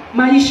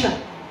maisha.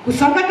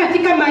 Kusonga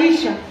katika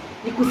maisha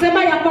ni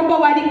kusema ya kwamba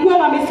walikuwa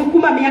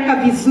wamesukuma miaka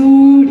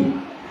vizuri,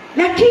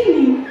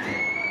 lakini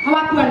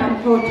hawakuwa na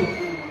mtoto.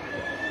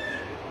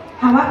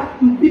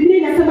 Biblia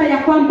inasema ya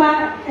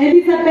kwamba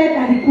Elizabeth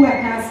alikuwa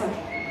tasa,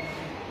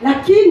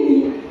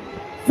 lakini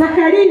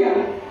Zakaria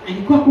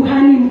alikuwa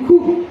kuhani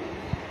mkuu.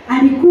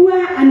 Alikuwa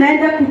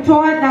anaenda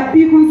kutoa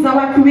dhabihu za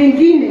watu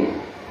wengine.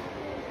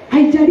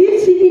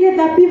 Haijalishi ile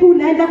dhabihu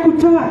unaenda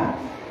kutoa,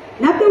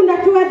 labda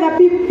unatoa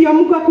dhabihu ndio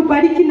Mungu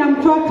akubariki na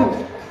mtoto,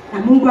 na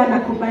Mungu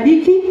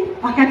anakubariki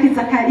wakati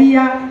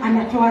Zakaria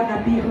anatoa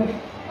dhabihu.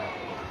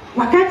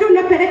 Wakati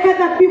unapeleka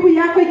dhabihu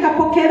yako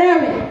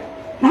ikapokelewe,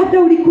 labda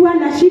ulikuwa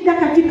na shida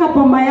katika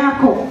boma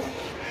yako,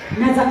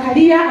 na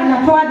Zakaria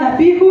anatoa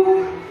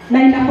dhabihu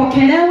na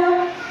inapokelewa,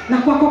 na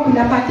kwako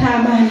kunapata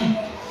amani.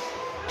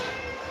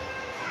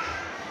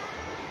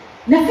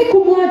 Na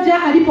siku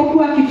moja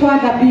alipokuwa akitoa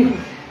dhabihu,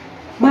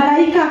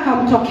 malaika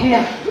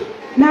akamtokea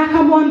na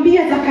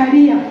akamwambia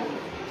Zakaria,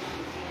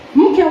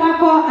 mke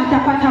wako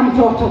atapata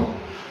mtoto,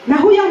 na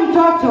huyo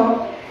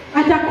mtoto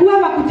atakuwa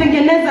wa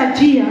kutengeneza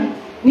njia,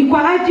 ni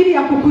kwa ajili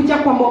ya kukuja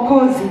kwa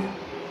Mwokozi.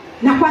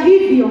 Na kwa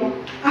hivyo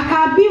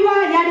akaambiwa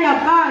yale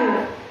ambayo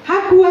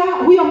hakuwa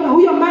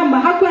huyo mama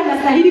hakuwa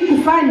anastahili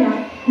kufanya,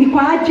 ni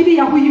kwa ajili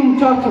ya huyu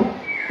mtoto.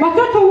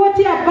 Watoto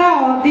wote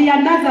ambao they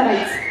are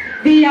Nazarites,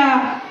 they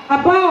are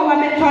ambao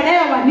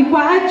wametolewa, ni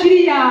kwa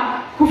ajili ya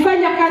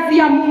kufanya kazi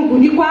ya Mungu,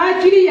 ni kwa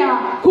ajili ya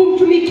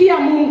kumtumikia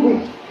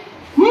Mungu.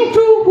 Mtu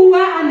huwa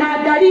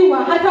anaandaliwa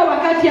hata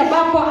wakati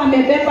ambapo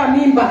amebeba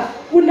mimba.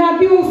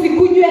 Unaambiwa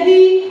usikunywe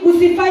hii,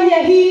 usifanye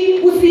hii,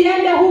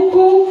 usiende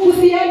huku,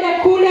 usiende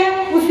kule,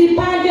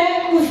 usipande,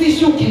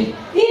 usishuke,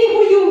 ili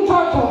huyu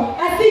mtoto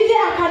asije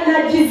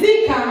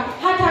akanajizika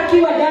hata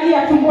akiwa ndani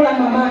ya tumbo la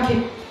mamake.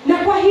 Na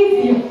kwa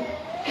hivyo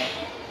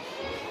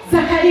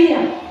Zakaria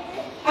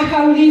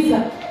akauliza,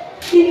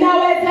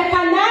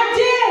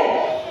 inawezekanaje?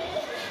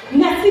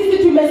 Na sisi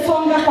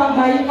tumesonga kwa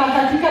maisha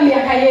katika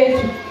miaka yetu,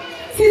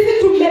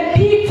 sisi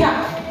tumepita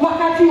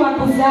wakati wa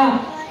kuzaa,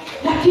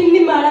 lakini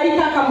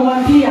malaika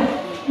akamwambia,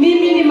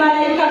 mimi ni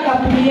malaika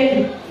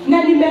Gabrieli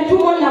na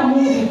nimetumwa na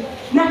Mungu,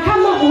 na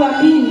kama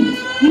huamini,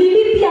 ni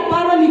lipi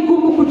ambalo ni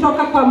gumu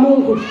kutoka kwa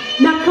Mungu?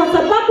 Na kwa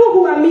sababu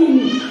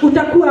huamini,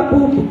 utakuwa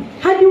bubu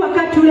hadi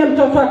wakati ule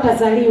mtoto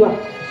atazaliwa.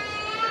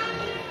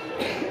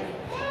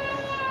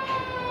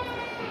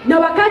 Na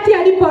wakati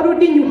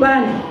aliporudi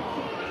nyumbani,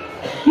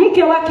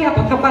 mke wake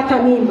akapata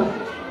mimba.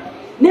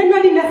 Neno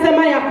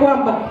linasema ya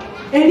kwamba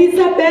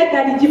Elizabeth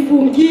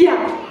alijifungia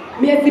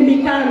miezi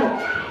 5,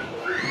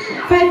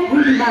 5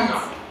 good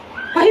months.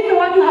 Kwa hivyo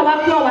watu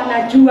hawakuwa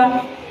wanajua.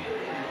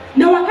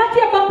 Na wakati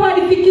ambapo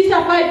alifikisha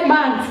 5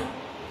 months,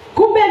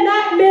 kumbe na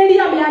Mary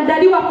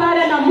ameandaliwa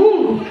pale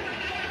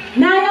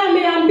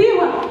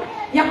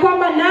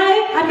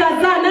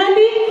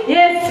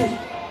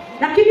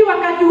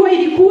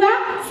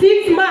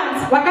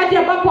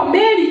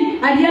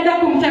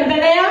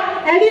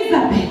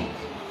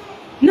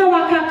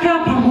wakakaa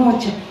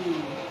pamoja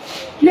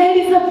na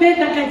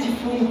Elizabeth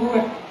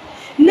akajifungua.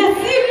 Na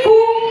siku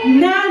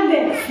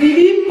 8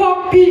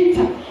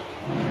 zilipopita,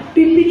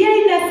 Biblia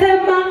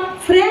inasema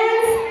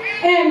friends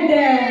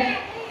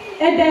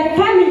and the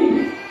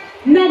family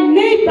na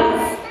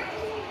neighbors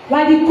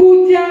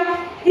walikuja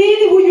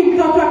ili huyu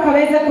mtoto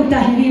akaweza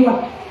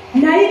kutahiriwa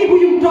na ili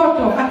huyu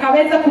mtoto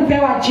akaweza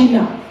kupewa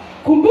jina.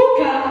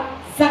 Kumbuka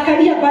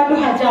Zakaria bado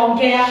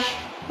hajaongea,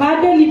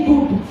 bado ni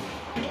bubu.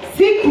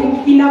 Siku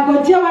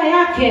inagojewa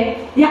yake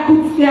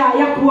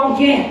ya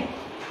kuongea.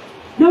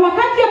 Na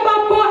wakati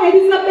ambapo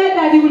Elizabeth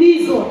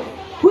aliulizwa,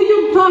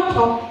 huyu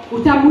mtoto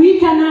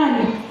utamuita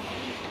nani?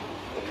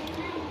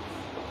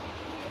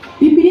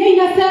 Biblia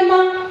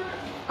inasema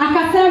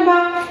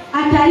akasema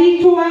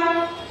ataitwa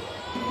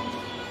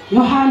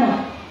Yohana.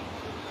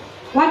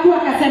 Watu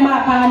wakasema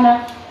hapana.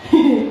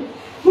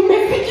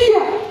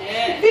 Mmesikia?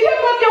 Vile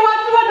moja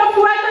watu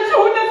wanafuata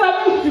shuhuda za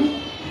mtu.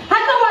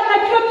 Hata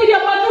wanajua kile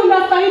ambacho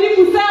unastahili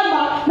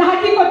kusema na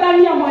hakiko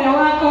ndani ya moyo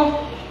wako.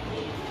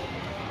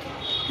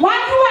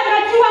 Watu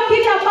wanajua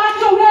kile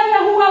ambacho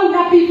wewe huwa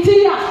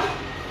unapitia.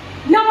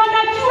 Na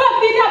wanajua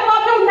vile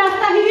ambavyo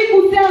unastahili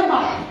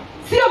kusema.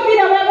 Sio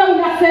vile wewe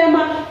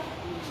unasema.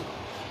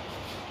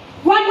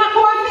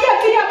 Wanakuambia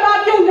vile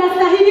ambavyo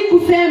unastahili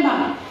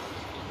kusema.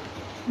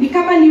 Ni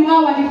kama ni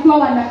wao walikuwa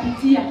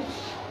wanapitia.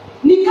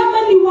 Ni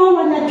kama ni wao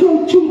wanajua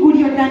uchungu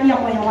ulio ndani ya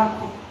moyo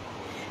wako.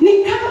 Ni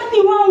kama ni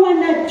wao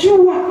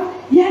wanajua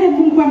yale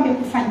Mungu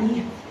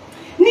amekufanyia.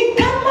 Ni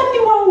kama ni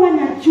wao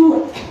wanajua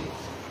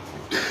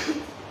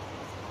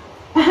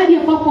mahali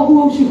ambapo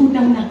huo ushuhuda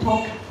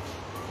unatoka.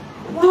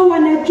 Wao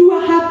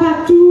wanajua hapa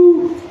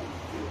tu.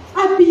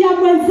 Abia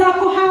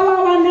mwenzako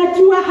hawa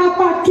wanajua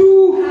hapa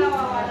tu.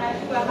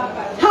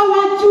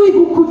 Hawajui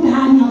huku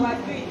ndani.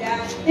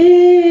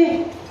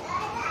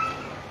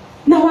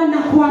 Na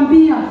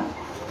wanakuambia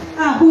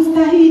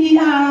hustahili,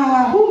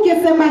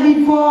 ungesema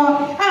hivyo,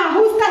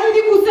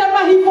 hustahili kusema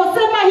hivyo,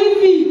 sema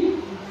hivi.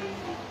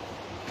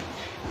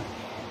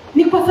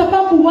 Ni kwa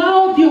sababu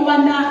wao ndio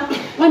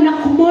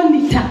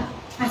wanakumonitor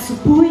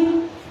asubuhi,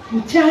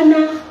 mchana,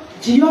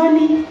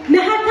 jioni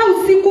na hata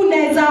usiku.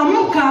 Unaweza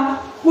amka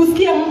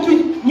usikie mtu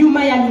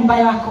nyuma ya nyumba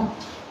yako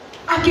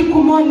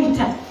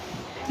akikumonitor.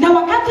 Na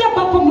wakati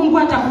ambapo Mungu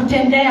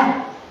atakutendea,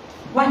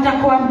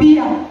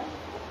 watakuambia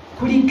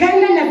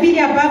kulingana na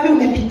vile ambavyo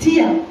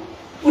umepitia,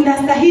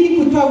 unastahili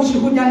kutoa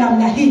ushuhuda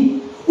namna hii,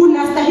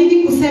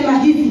 unastahili kusema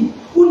hivi,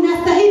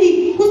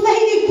 unastahili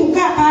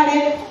kukaa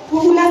pale,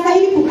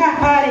 unastahili kukaa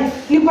pale.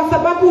 Ni kwa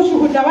sababu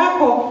ushuhuda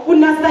wako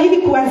unastahili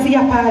kuanzia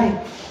pale.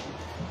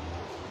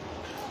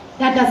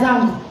 Dada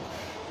zangu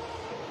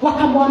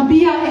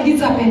wakamwambia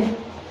Elizabeth,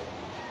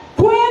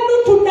 kwenu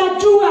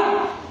tunajua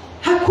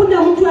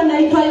hakuna mtu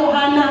anaitwa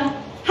Yohana,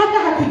 hata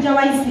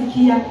hatujawahi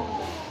sikia.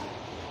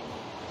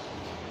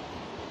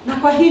 Na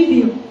kwa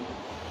hivyo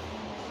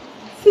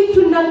si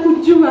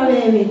tunakujua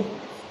wewe,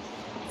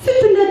 si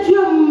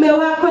tunajua mume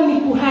wako ni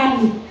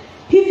kuhani.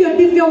 Hivyo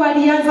ndivyo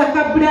walianza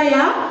kabla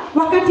ya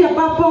wakati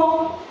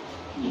ambapo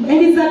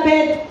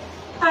Elizabeth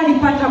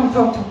alipata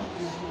mtoto.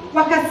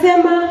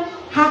 Wakasema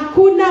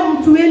hakuna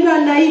mtu wenu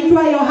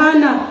anaitwa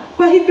Yohana,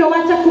 kwa hivyo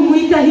wacha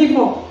kumuita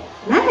hivyo.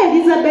 Na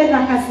Elizabeth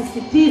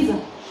akasisitiza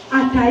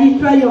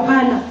ataitwa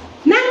Yohana.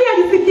 Nani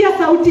alisikia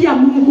sauti ya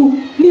Mungu?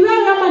 Ni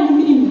wewe ama ni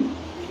mimi?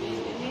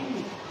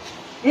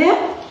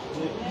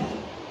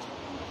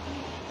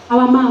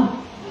 Awa mama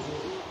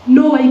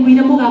no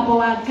waiguire mugambo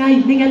wa Ngai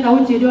nigetha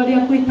unjire uria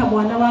kwita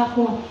mwana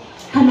wakwa,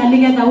 kana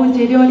nigetha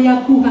unjire uria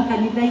kuga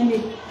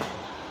kanitha-ini.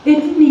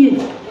 Etinie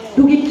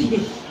ndugikire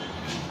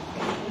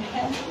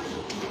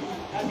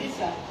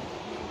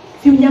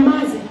si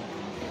unyamaze.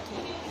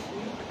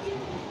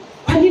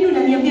 Kwa nini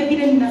unaniambia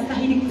vile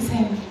ninastahili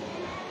kusema?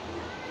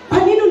 Kwa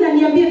nini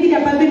unaniambia vile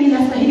ambavyo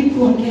ninastahili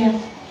kuongea?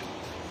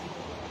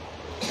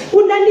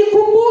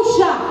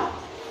 Unanikumbusha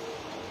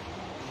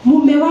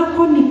mume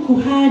wako ni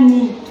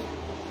kuhani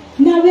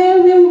na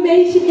wewe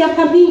umeishi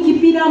miaka mingi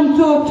bila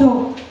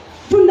mtoto.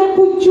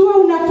 Tunakujua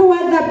unatoa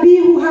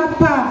dhabihu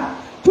hapa.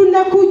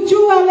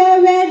 Tunakujua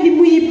wewe ni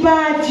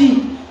muibaji.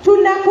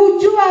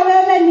 Tunakujua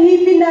wewe ni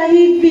hivi na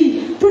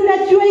hivi.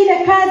 Tunajua ile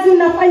kazi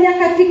unafanya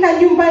katika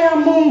nyumba ya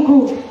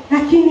Mungu.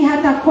 Lakini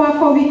hata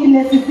kwako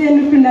weakness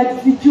zenu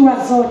tunazijua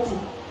zote.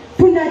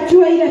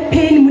 Tunajua ile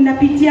pain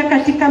mnapitia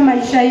katika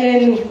maisha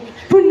yenu.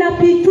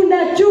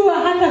 Tunajua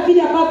hata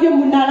vile ambavyo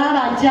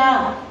mnalala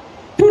njaa.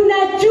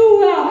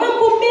 Tunajua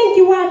mambo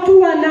mengi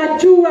watu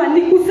wanajua,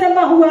 ni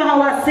kusema huwa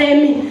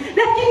hawasemi.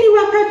 Lakini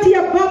wakati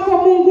ambapo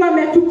Mungu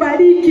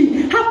ametubariki,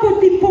 hapo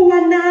ndipo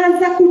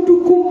wanaanza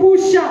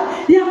kutukumbusha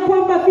ya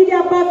kwamba vile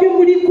ambavyo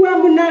mlikuwa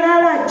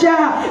mnalala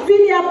njaa,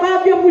 vile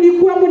ambavyo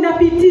mlikuwa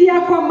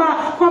mnapitia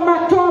kwa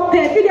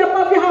matope, vile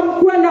ambavyo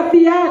hamkuwa na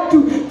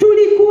viatu,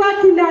 tulikuwa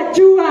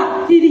tunajua,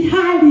 ili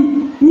hali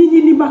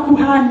nyinyi ni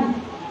makuhani.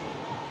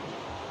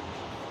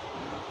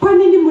 Kwa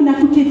nini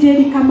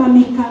mnatukejeli kama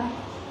Mika?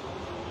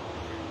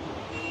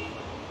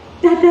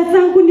 Dada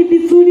zangu, ni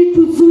vizuri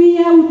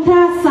tuzuie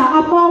utasa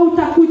ambao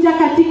utakuja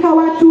katika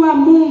watu wa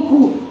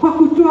Mungu kwa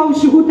kutoa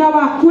ushuhuda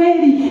wa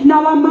kweli na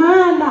wa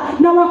maana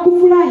na wa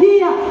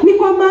kufurahia. Ni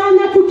kwa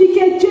maana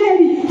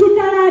tukikejeli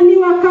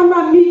tutalaaniwa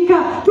kama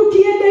Mika,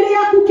 tukiendelea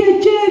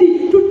kukejeli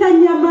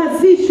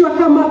tutanyamazishwa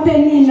kama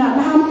Penina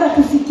na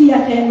hamtatusikia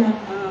tena.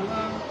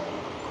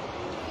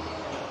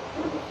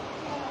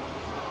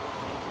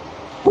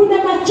 Kuna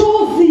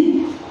machozi.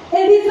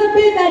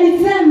 Elizabeth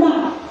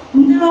alisema,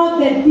 now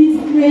the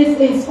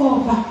disgrace is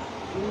over.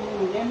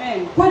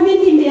 Amen. Kwa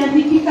nini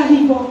imeandikika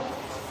hivyo?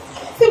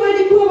 Si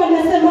walikuwa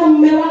wanasema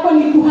mume wako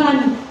ni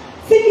kuhani?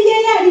 Si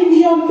yeye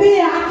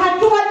aliniombea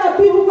akatoa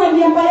dhabihu kwa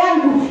niaba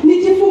yangu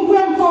nijifungue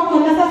mtoto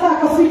na sasa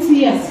ako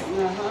 6 years.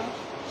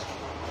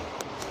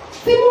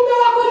 Si mume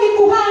wako ni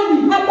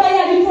kuhani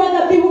ambaye alitoa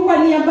dhabihu kwa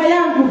niaba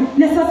yangu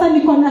na sasa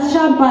niko na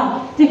shamba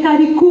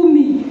ekari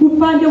 10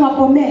 upande wa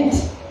Bomet.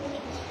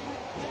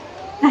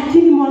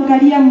 Lakini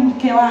mwangalia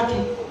mke wake.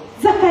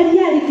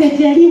 Zakaria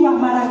alikejeliwa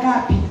mara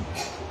ngapi?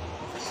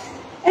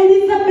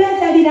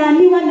 Elizabeth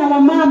alilaaniwa na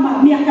wamama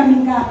miaka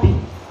mingapi?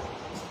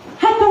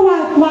 Hata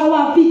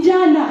wa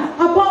vijana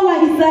ambao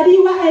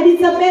walizaliwa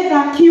Elizabeth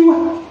akiwa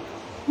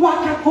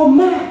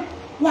wakakomaa,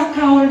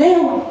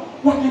 wakaolewa,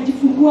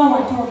 wakajifungua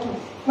watoto.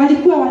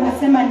 Walikuwa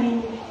wanasema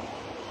nini?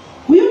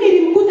 Huyu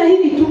nilimkuta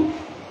hivi tu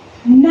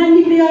na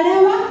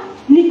nimeolewa,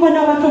 niko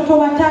na watoto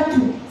 3.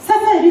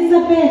 Sasa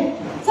Elizabeth,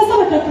 sasa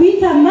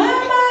watakuita mama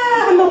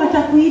ama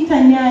watakuita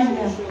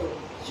nyanya?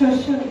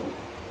 Shosho.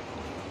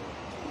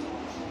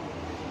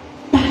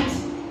 But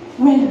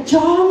when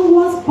John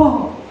was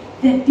born,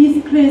 the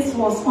disgrace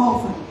was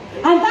over.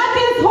 And that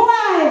is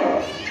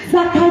why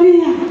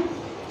Zakaria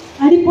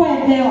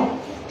alipoendewa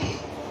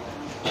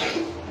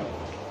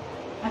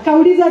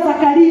akauliza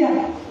Zakaria,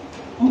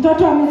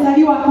 mtoto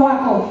amezaliwa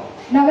kwako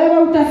na wewe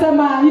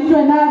utasema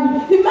aitwe nani?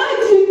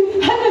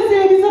 Imagine, hata si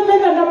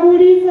Elizabeth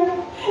anamuuliza.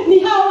 Ni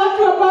hao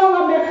watu ambao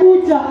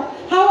wamekuja,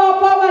 hawa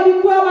ambao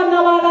walikuwa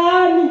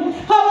wanawalaani,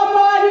 hawa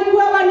ambao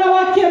walikuwa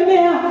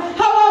wanawakemea,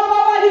 hawa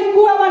ambao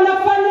walikuwa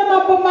wanafanya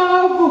mambo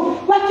maovu,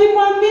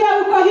 wakimwambia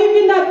uko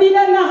hivi na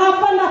vile na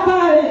hapa na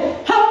pale.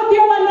 Hao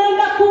ndio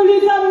wanaenda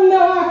kuuliza mume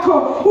wako,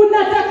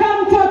 unataka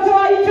mtoto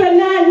aitwe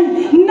nani?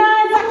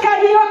 Naye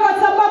Zakaria kwa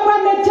sababu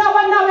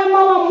amejawa na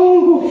wema wa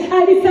Mungu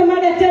alisema,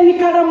 leteni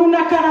kalamu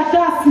na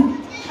karatasi,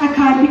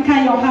 akaandika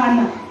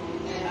Yohana.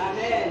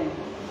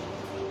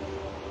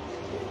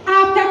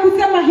 After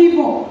kusema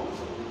hivyo,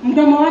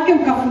 mdomo wake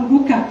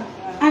ukafunguka,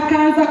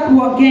 akaanza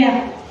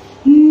kuongea.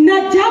 Na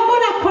jambo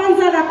la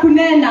kwanza la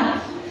kunena,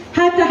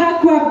 hata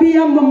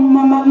hakuambia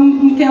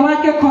mke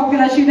wake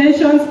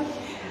congratulations,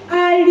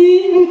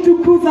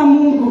 alimtukuza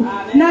Mungu.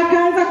 Na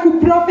akaanza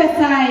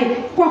kuprophesy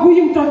kwa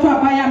huyu mtoto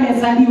ambaye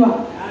amezaliwa.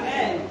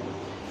 Amen.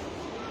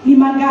 Ni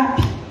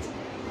mangapi?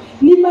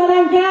 Ni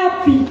mara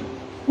ngapi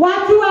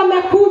watu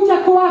wamekuja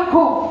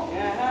kwako,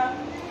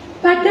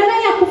 badala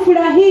ya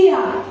kufurahia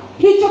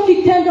hicho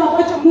kitendo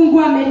ambacho Mungu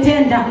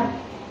ametenda,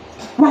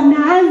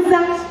 wanaanza,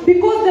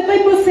 because the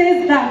Bible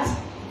says that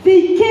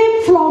they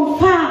came from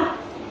far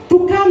to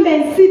come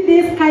and see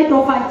this kind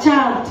of a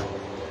child.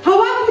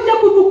 Hawakuja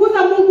kutukuza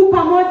Mungu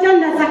pamoja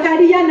na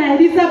Zakaria na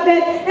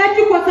Elizabeth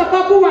eti kwa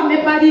sababu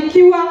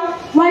wamebarikiwa.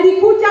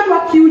 Walikuja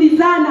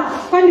wakiulizana,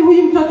 kwani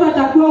huyu mtoto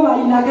atakuwa wa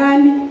aina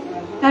gani?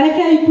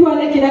 Tareke ikiwa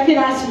ile kila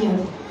kirashia.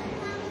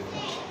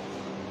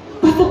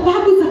 Kwa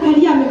sababu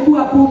Zakaria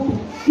amekuwa bubu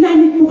na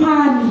ni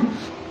kuhani.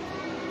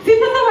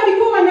 Sasa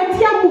walikuwa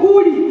wanatia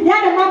muhuri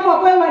yale mambo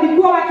ambayo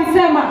walikuwa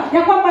wakisema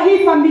ya kwamba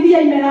hii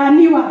familia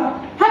imelaaniwa.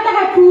 Hata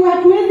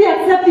hatuwezi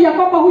accept ya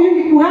kwamba huyu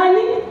ni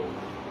kuhani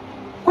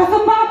kwa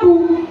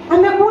sababu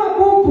amekuwa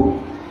bubu.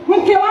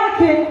 Mke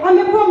wake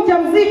amekuwa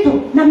mjamzito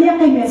na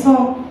miaka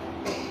imesonga.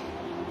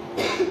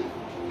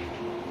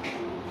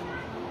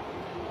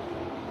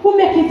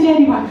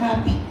 Umekejeli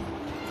wangapi?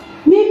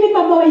 Mimi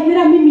mama wa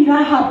Idira, mimi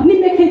Rahab,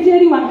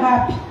 nimekejeli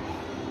wangapi?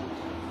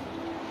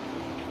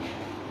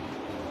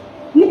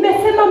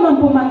 Nimesema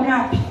mambo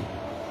mangapi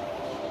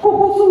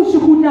kuhusu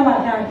ushuhuda wa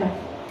dada,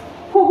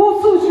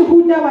 kuhusu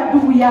ushuhuda wa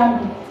ndugu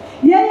yangu?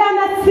 Yeye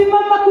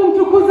anasimama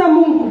kumtukuza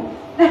Mungu,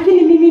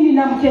 lakini mimi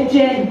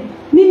ninamkejeli,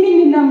 mimi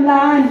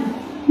ninamlaani,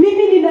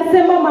 mimi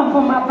ninasema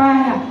mambo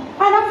mabaya,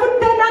 alafu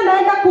tena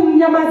naenda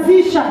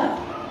kumnyamazisha.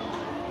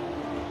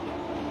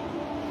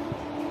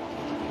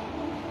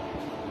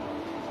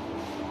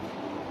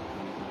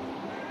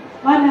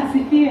 Bwana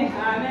asifiwe.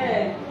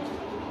 Amen.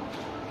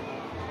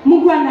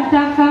 Mungu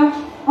anataka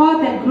all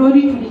the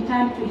glory to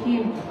return to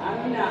him.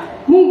 Amina.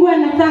 Mungu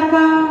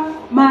anataka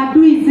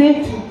maadui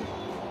zetu,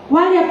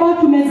 wale ambao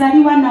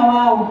tumezaliwa na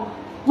wao,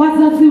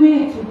 wazazi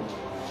wetu,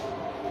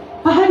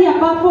 pahali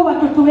ambapo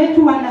watoto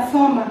wetu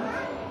wanasoma,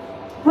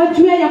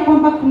 wajue ya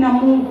kwamba kuna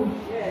Mungu.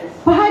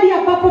 Pahali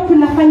ambapo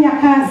tunafanya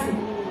kazi,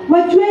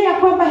 wajue ya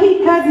kwamba hii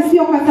kazi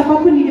sio kwa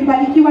sababu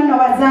nilibarikiwa na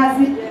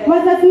wazazi.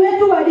 Wazazi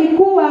wetu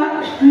walikuwa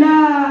na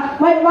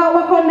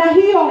wako na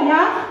hiyo ya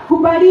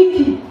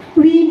kubariki,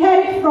 we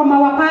inherit from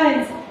our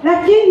parents.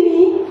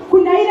 Lakini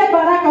kuna ile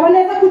baraka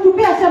wanaweza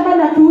kutupea shamba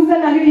na tuuze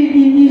na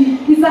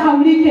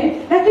isahaulike,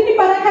 lakini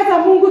baraka za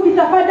Mungu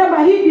tutapanda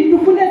mahindi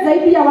tufune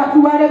zaidi ya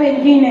watu wale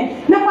wengine.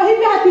 Na kwa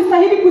hivyo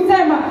hatustahili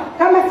kusema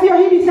kama sio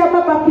hili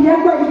shamba babu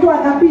yangu alitoa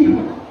dhabihu,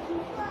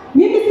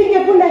 mimi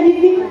singevuna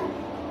hivi.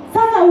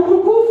 Sasa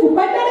utukufu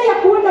badala ya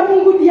kuona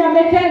Mungu ndiye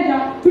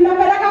ametenda,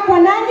 tunapeleka kwa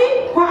nani?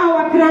 Kwa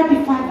our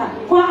grandfather,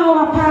 kwa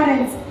our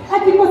parents.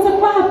 Ati kwa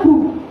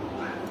sababu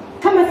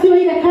kama sio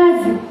ile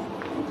kazi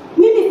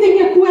mimi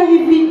singekuwa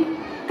hivi,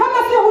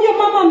 kama sio huyo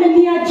mama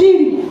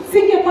ameniajiri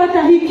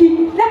singepata hiki,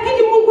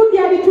 lakini Mungu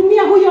ndiye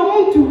alitumia huyo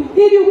mtu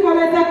ili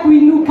ukaweza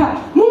kuinuka.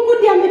 Mungu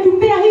ndiye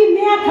ametupea hii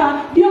miaka,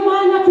 ndio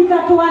maana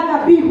tutatoa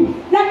dhabihu.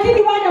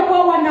 Lakini wale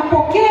ambao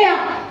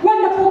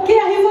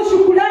wanapokea hizo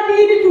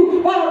shukrani ili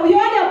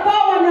wale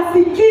ambao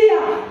wanasikia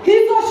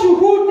hizo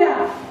shuhuda,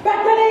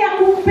 badala ya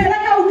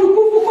kupeleka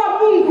utukufu kwa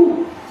Mungu,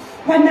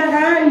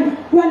 wanalaani,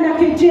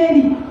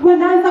 wanakejeli,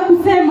 wanaanza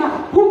kusema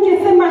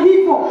ungesema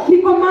hivyo ni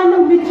kwa maana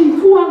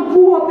umejivua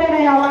nguo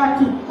mbele ya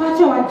watu.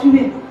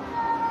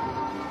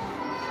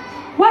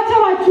 Wacha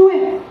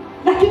wajue,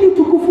 lakini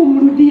utukufu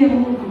mrudie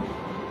Mungu.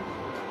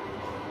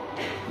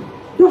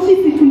 Ndio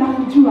sisi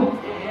tunakujua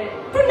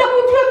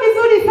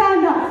vizuri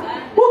sana.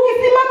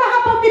 Ukisimama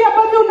hapa vile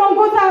ambavyo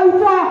unaongoza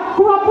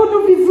kuabudu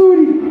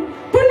vizuri,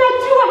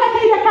 tunajua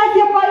hata ile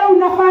kazi ambayo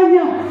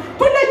unafanya,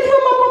 tunajua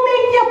mambo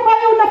mengi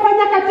ambayo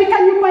unafanya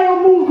katika nyumba ya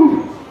Mungu.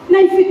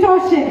 Na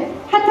isitoshe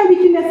hata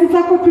weakness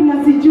zako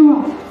tunazijua,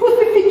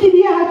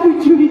 usifikirie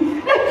hatujui.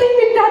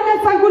 Lakini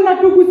dada zangu na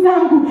ndugu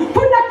zangu,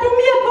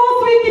 tunatumia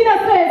those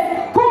weaknesses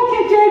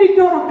kumkejeli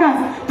Dorcas,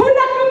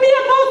 tunatumia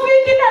those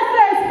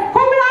weaknesses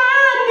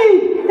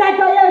kumlaani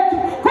dada yetu,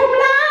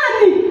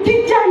 kumlaani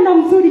kijana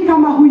mzuri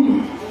kama huyu.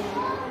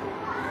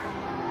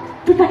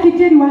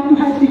 Tutakejeli watu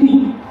hadi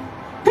lini?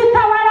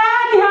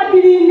 Tutawalaani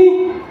hadi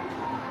lini?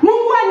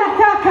 Mungu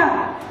anataka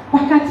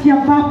wakati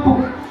ambapo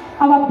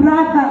our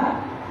brother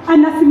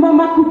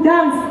anasimama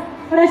kudance,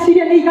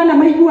 rashiria nigana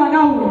maigua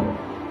gao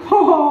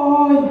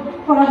hohoi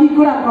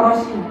orahigura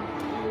koroshi.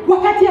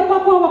 Wakati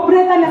ambapo our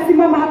brother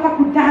anasimama hapa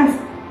kudance,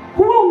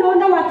 huwa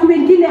unaona watu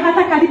wengine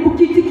hata karibu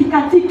kiti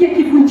kikatike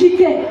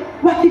kivunjike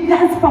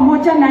wakidance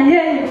pamoja na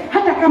yeye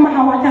hata kama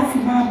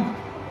hawatasimama.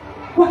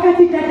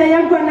 Wakati dada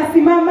yangu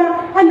anasimama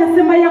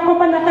anasema ya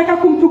kwamba nataka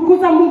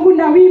kumtukuza Mungu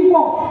na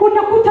wimbo,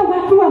 unakuta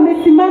watu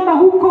wamesimama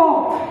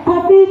huko kwa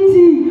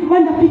viti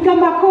wanapiga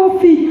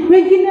makofi,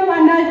 wengine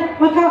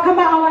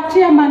kama our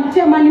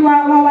chairman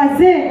wa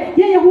wazee,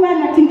 yeye huwa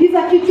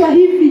anatingiza kichwa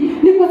hivi,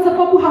 ni kwa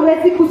sababu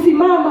hawezi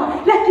kusimama.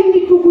 Lakini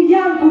ndugu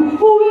yangu,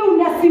 uwe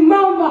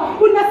unasimama,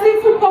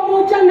 unasifu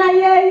pamoja na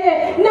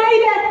yeye, na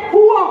ile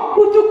huo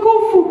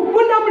utukufu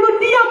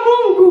unamrudia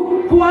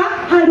Mungu kwa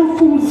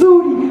harufu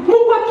nzuri.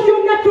 Mungu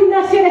akiona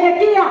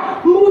tunasherehekea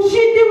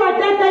ushindi wa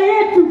dada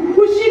yetu,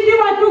 ushindi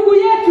wa ndugu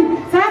yetu.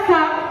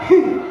 Sasa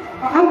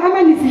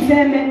ama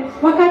nisiseme,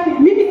 wakati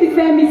mimi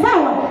sisemi,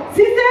 sawa,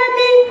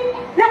 sisemi,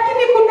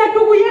 lakini kuna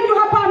ndugu yetu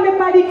hapa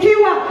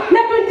amebarikiwa na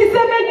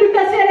tutiseme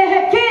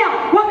tutasherehekea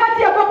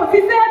wakati ambapo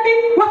sisemi,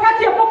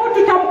 wakati ambapo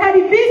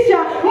tutamkaribisha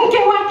mke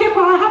wake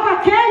kwa hapa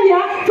Kenya,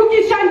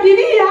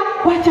 tukishangilia.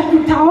 Wacha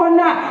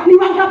tutaona ni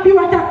wangapi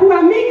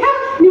watakuwa Mika,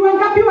 ni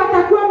wangapi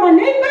watakuwa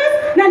maneighbors,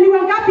 na ni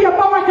wangapi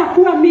ambao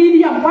watakuwa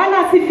Miriam.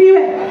 Bwana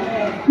asifiwe.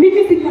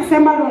 Mimi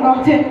sitasema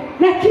lolote,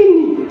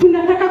 lakini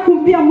tunataka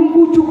kumpea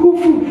Mungu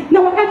utukufu.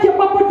 Na wakati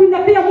ambapo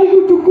tunapea Mungu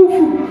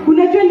utukufu,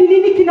 unajua ni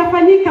nini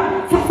kinafanyika?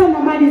 Sasa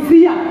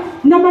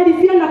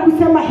namalizia na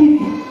kusema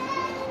hivi.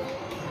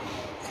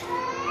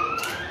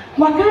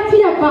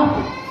 Wakati ambapo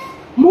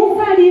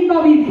Musa aliimba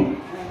wimbo,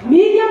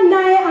 Miriam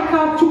naye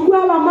akachukua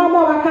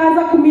wamama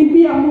wakaanza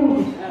kumimbia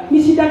Mungu.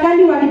 Ni shida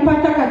gani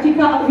walipata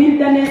katika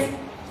wilderness?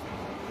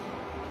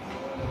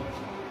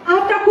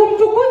 Hata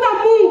kumtukuza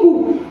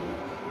Mungu,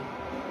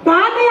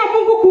 baada ya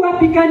Mungu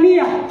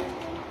kuwapigania,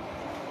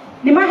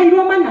 ni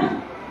mahirwa mana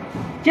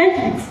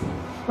Gentiles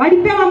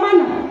walipewa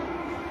mana,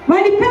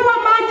 walipewa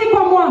maji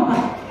kwa mwamba,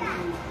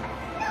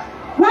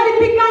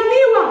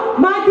 walipiganiwa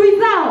maadui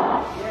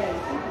zao.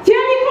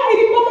 Jericho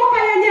ilipomoka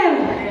yenyewe.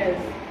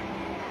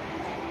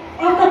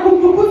 Hata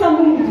kumtukuza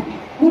Mungu,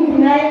 Mungu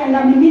naye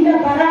anamimina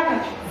baraka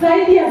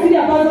zaidi ya zile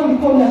ambazo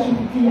ulikuwa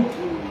unashuhudia.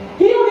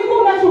 Hiyo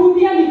ulikuwa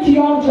unashuhudia ni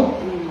kionjo.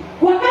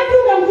 Wakati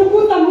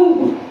unamtukuza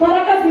Mungu,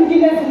 baraka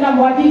zingine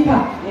zinamwagika.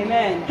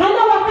 Amen. Hana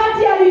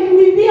wakati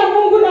alimwimbia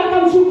Mungu na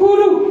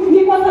akamshukuru, ni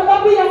kwa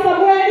sababu ya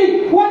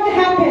Samueli. What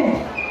happened?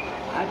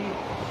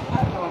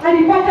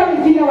 Alipata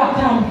wengine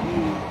watano.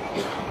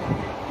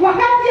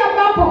 Wakati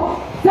ambapo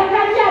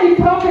Zakaria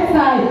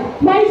aliprophesy,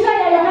 maisha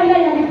ya Yohana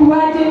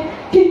yalikuwaje?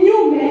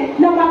 Kinyume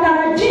na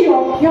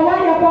matarajio ya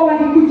wale ambao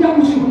walikuja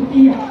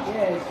kushuhudia.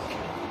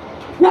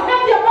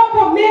 Wakati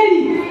ambapo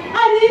Mary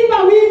aliimba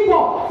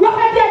wimbo,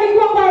 wakati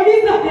alikuwa kwa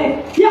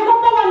Elizabeth, ya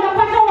kwamba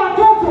wanapata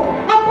watoto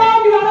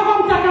ambao ni wa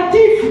Roho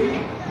Mtakatifu,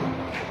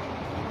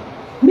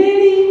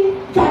 Mary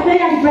baadaye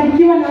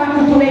alibarikiwa na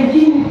watoto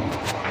wengine,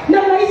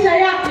 na maisha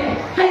yake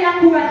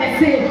hayakuwa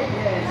the same.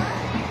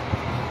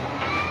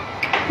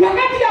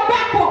 Wakati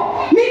ambapo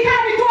Mika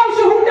alitoa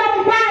ushuhuda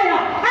mbaya,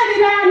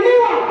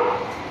 alilaaniwa,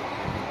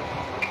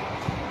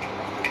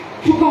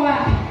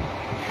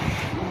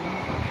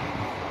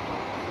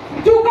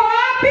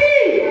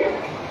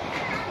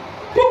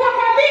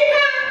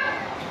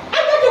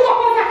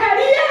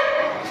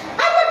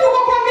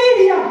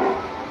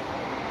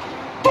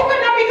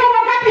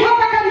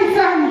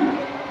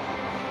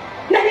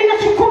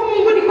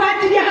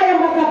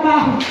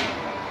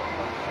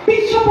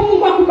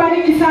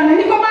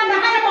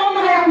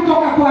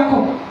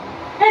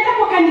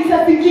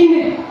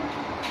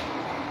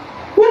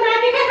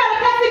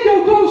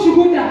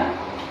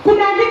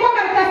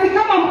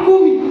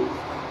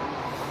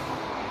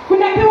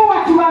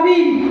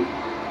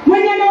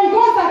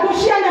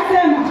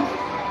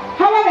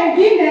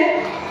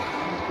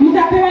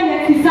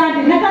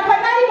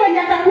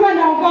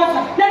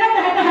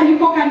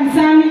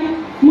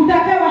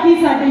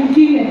 kanisa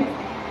lingine.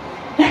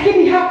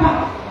 Lakini hapa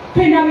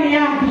Pename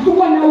yangu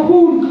tuko na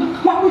uhuru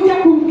wa kuja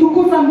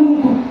kumtukuza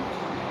Mungu.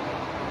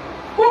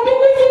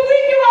 Utukufu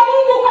mwingi wa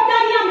Mungu kwa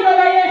ndani ya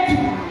mioyo yetu.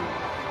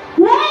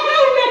 Waoga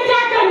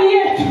umejaa ndani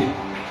yetu.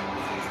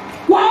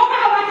 Waoga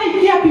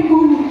hawataingia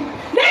mbinguni.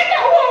 Leta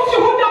huo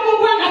ushuhuda.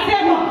 Mungu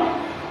anasema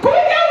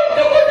kuja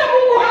umtukuze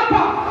Mungu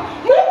hapa.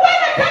 Mungu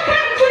anataka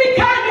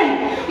mjulikane.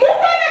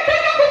 Mungu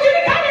anataka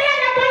kujulikana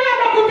yale ambayo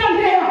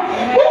anakutendea.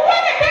 Mungu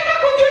anataka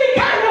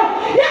kujulikana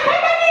ya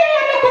kwamba ndiye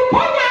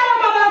anakuponya hayo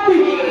maradhi.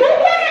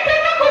 Mungu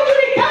anataka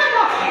kujulikana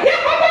ya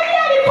kwamba ndiye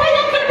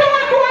alifanya mtoto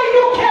wako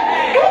ainuke.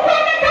 Mungu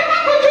anataka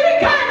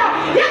kujulikana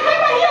ya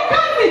kwamba hiyo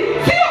kazi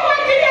sio kwa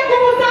ajili ya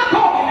nguvu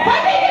zako. Kwa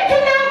nini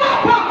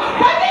tunaogopa?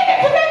 Kwa nini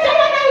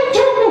tumejawa na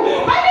uchungu?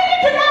 Kwa nini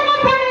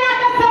tunaogopa yeye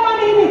atasema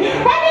nini?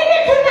 Kwa nini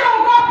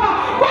tunaogopa?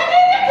 Kwa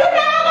nini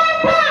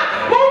tunaogopa?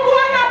 Mungu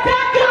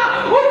anataka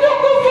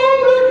utukufu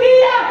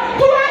umrudie.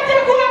 Tuache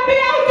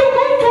kuwapea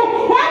utukufu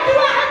watu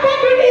wa hapa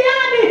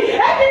duniani.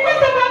 Eti kwa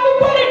sababu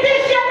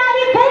politician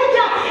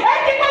alikuja.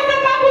 Eti kwa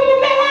sababu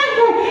mume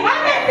wangu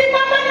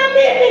amesimama na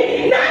mimi.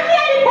 Nani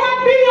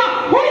alikwambia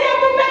huyo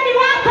mume ni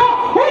wako?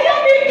 Huyo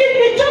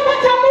ni chombo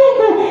cha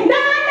Mungu na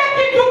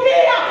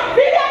anakitumia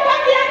vile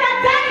ambavyo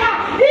anataka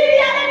ili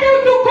alete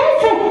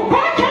utukufu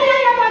kwake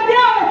yeye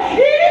mwenyewe,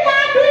 ili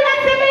maadui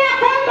waseme ya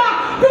kwamba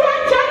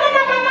tuachane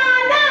na mama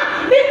Ana.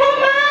 Ni kwa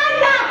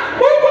maana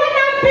Mungu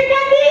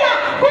anampigania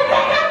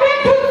kutoka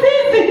kwetu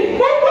sisi.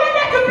 Mungu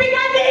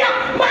anatupigania.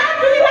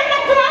 Maadui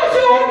wanatoa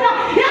ushuhuda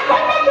ya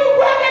kwamba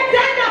Mungu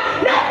ametenda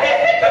na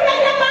sisi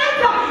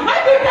tunanyamaza.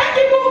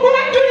 Hatutaki Mungu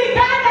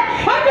ajulikane.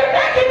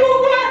 Hatutaki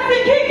Mungu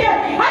asikike.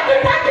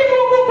 Hatutaki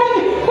Mungu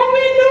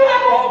kumwinua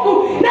Mungu.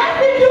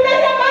 Nasi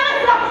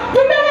tumenyamaza.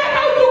 Tumeweka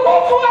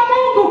utukufu wa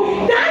Mungu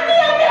ndani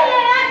ya mioyo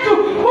yetu.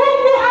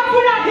 Mungu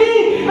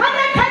hafurahii.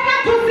 Anataka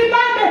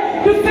tusimame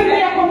tuseme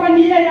ya kwamba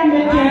ni yeye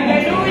ametenda.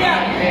 Hallelujah.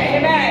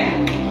 Amen.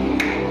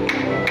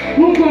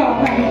 Mungu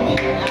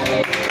awabariki.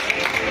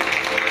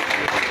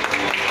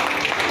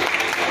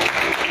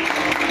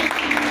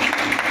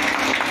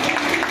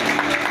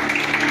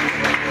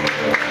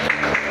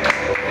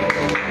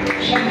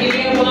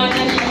 Shangilia Bwana,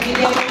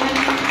 shangilia Bwana.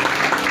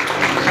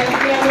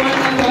 Shangilia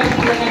Bwana kwa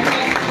ajili ya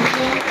nafasi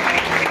hiyo.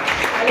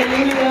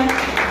 Haleluya.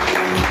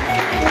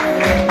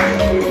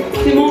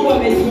 Si Mungu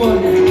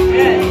ametuona.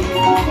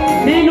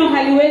 Neno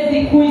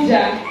haliwezi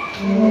kuja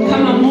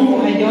kama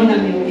Mungu hajaona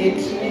mioyo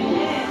yetu.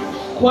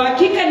 Kwa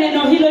hakika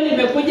neno hilo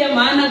limekuja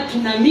maana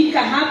tuna Mika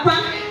hapa,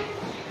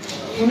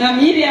 tuna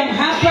Miriam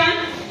hapa,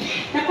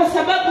 na kwa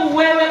sababu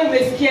wewe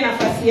umesikia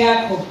nafasi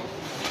yako,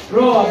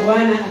 Roho wa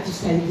Bwana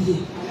atusaidie.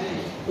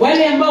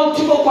 Wale ambao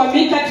tuko kwa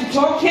Mika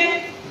tutoke,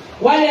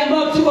 wale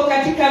ambao tuko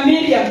katika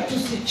Miriam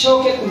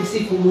tusichoke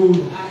kumsifu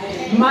Mungu.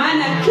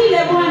 Maana kile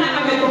Bwana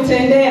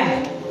amekutendea,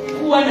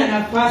 kuwa na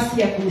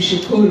nafasi ya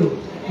kumshukuru,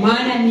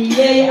 maana ni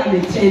yeye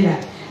ametenda.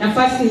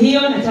 Nafasi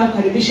hiyo nataka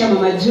kukaribisha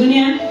Mama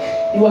Junior,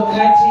 ni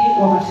wakati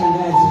wa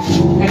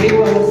matangazo.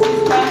 Karibu wa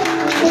sister,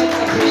 let's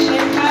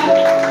appreciate her.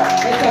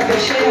 Let's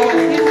appreciate our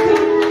sister.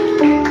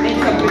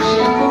 Let's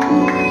appreciate her.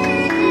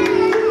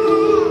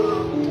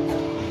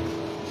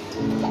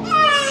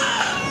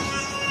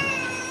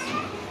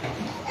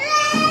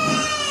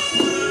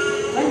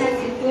 Bwana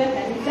asifiwe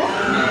kanisa.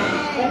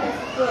 Bwana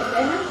asifiwe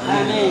tena.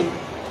 Amen.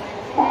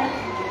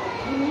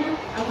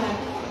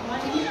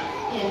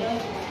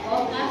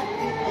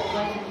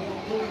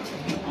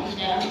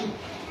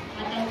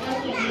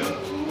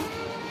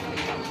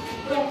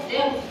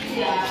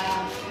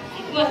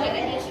 Ikiwa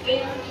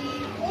sadaka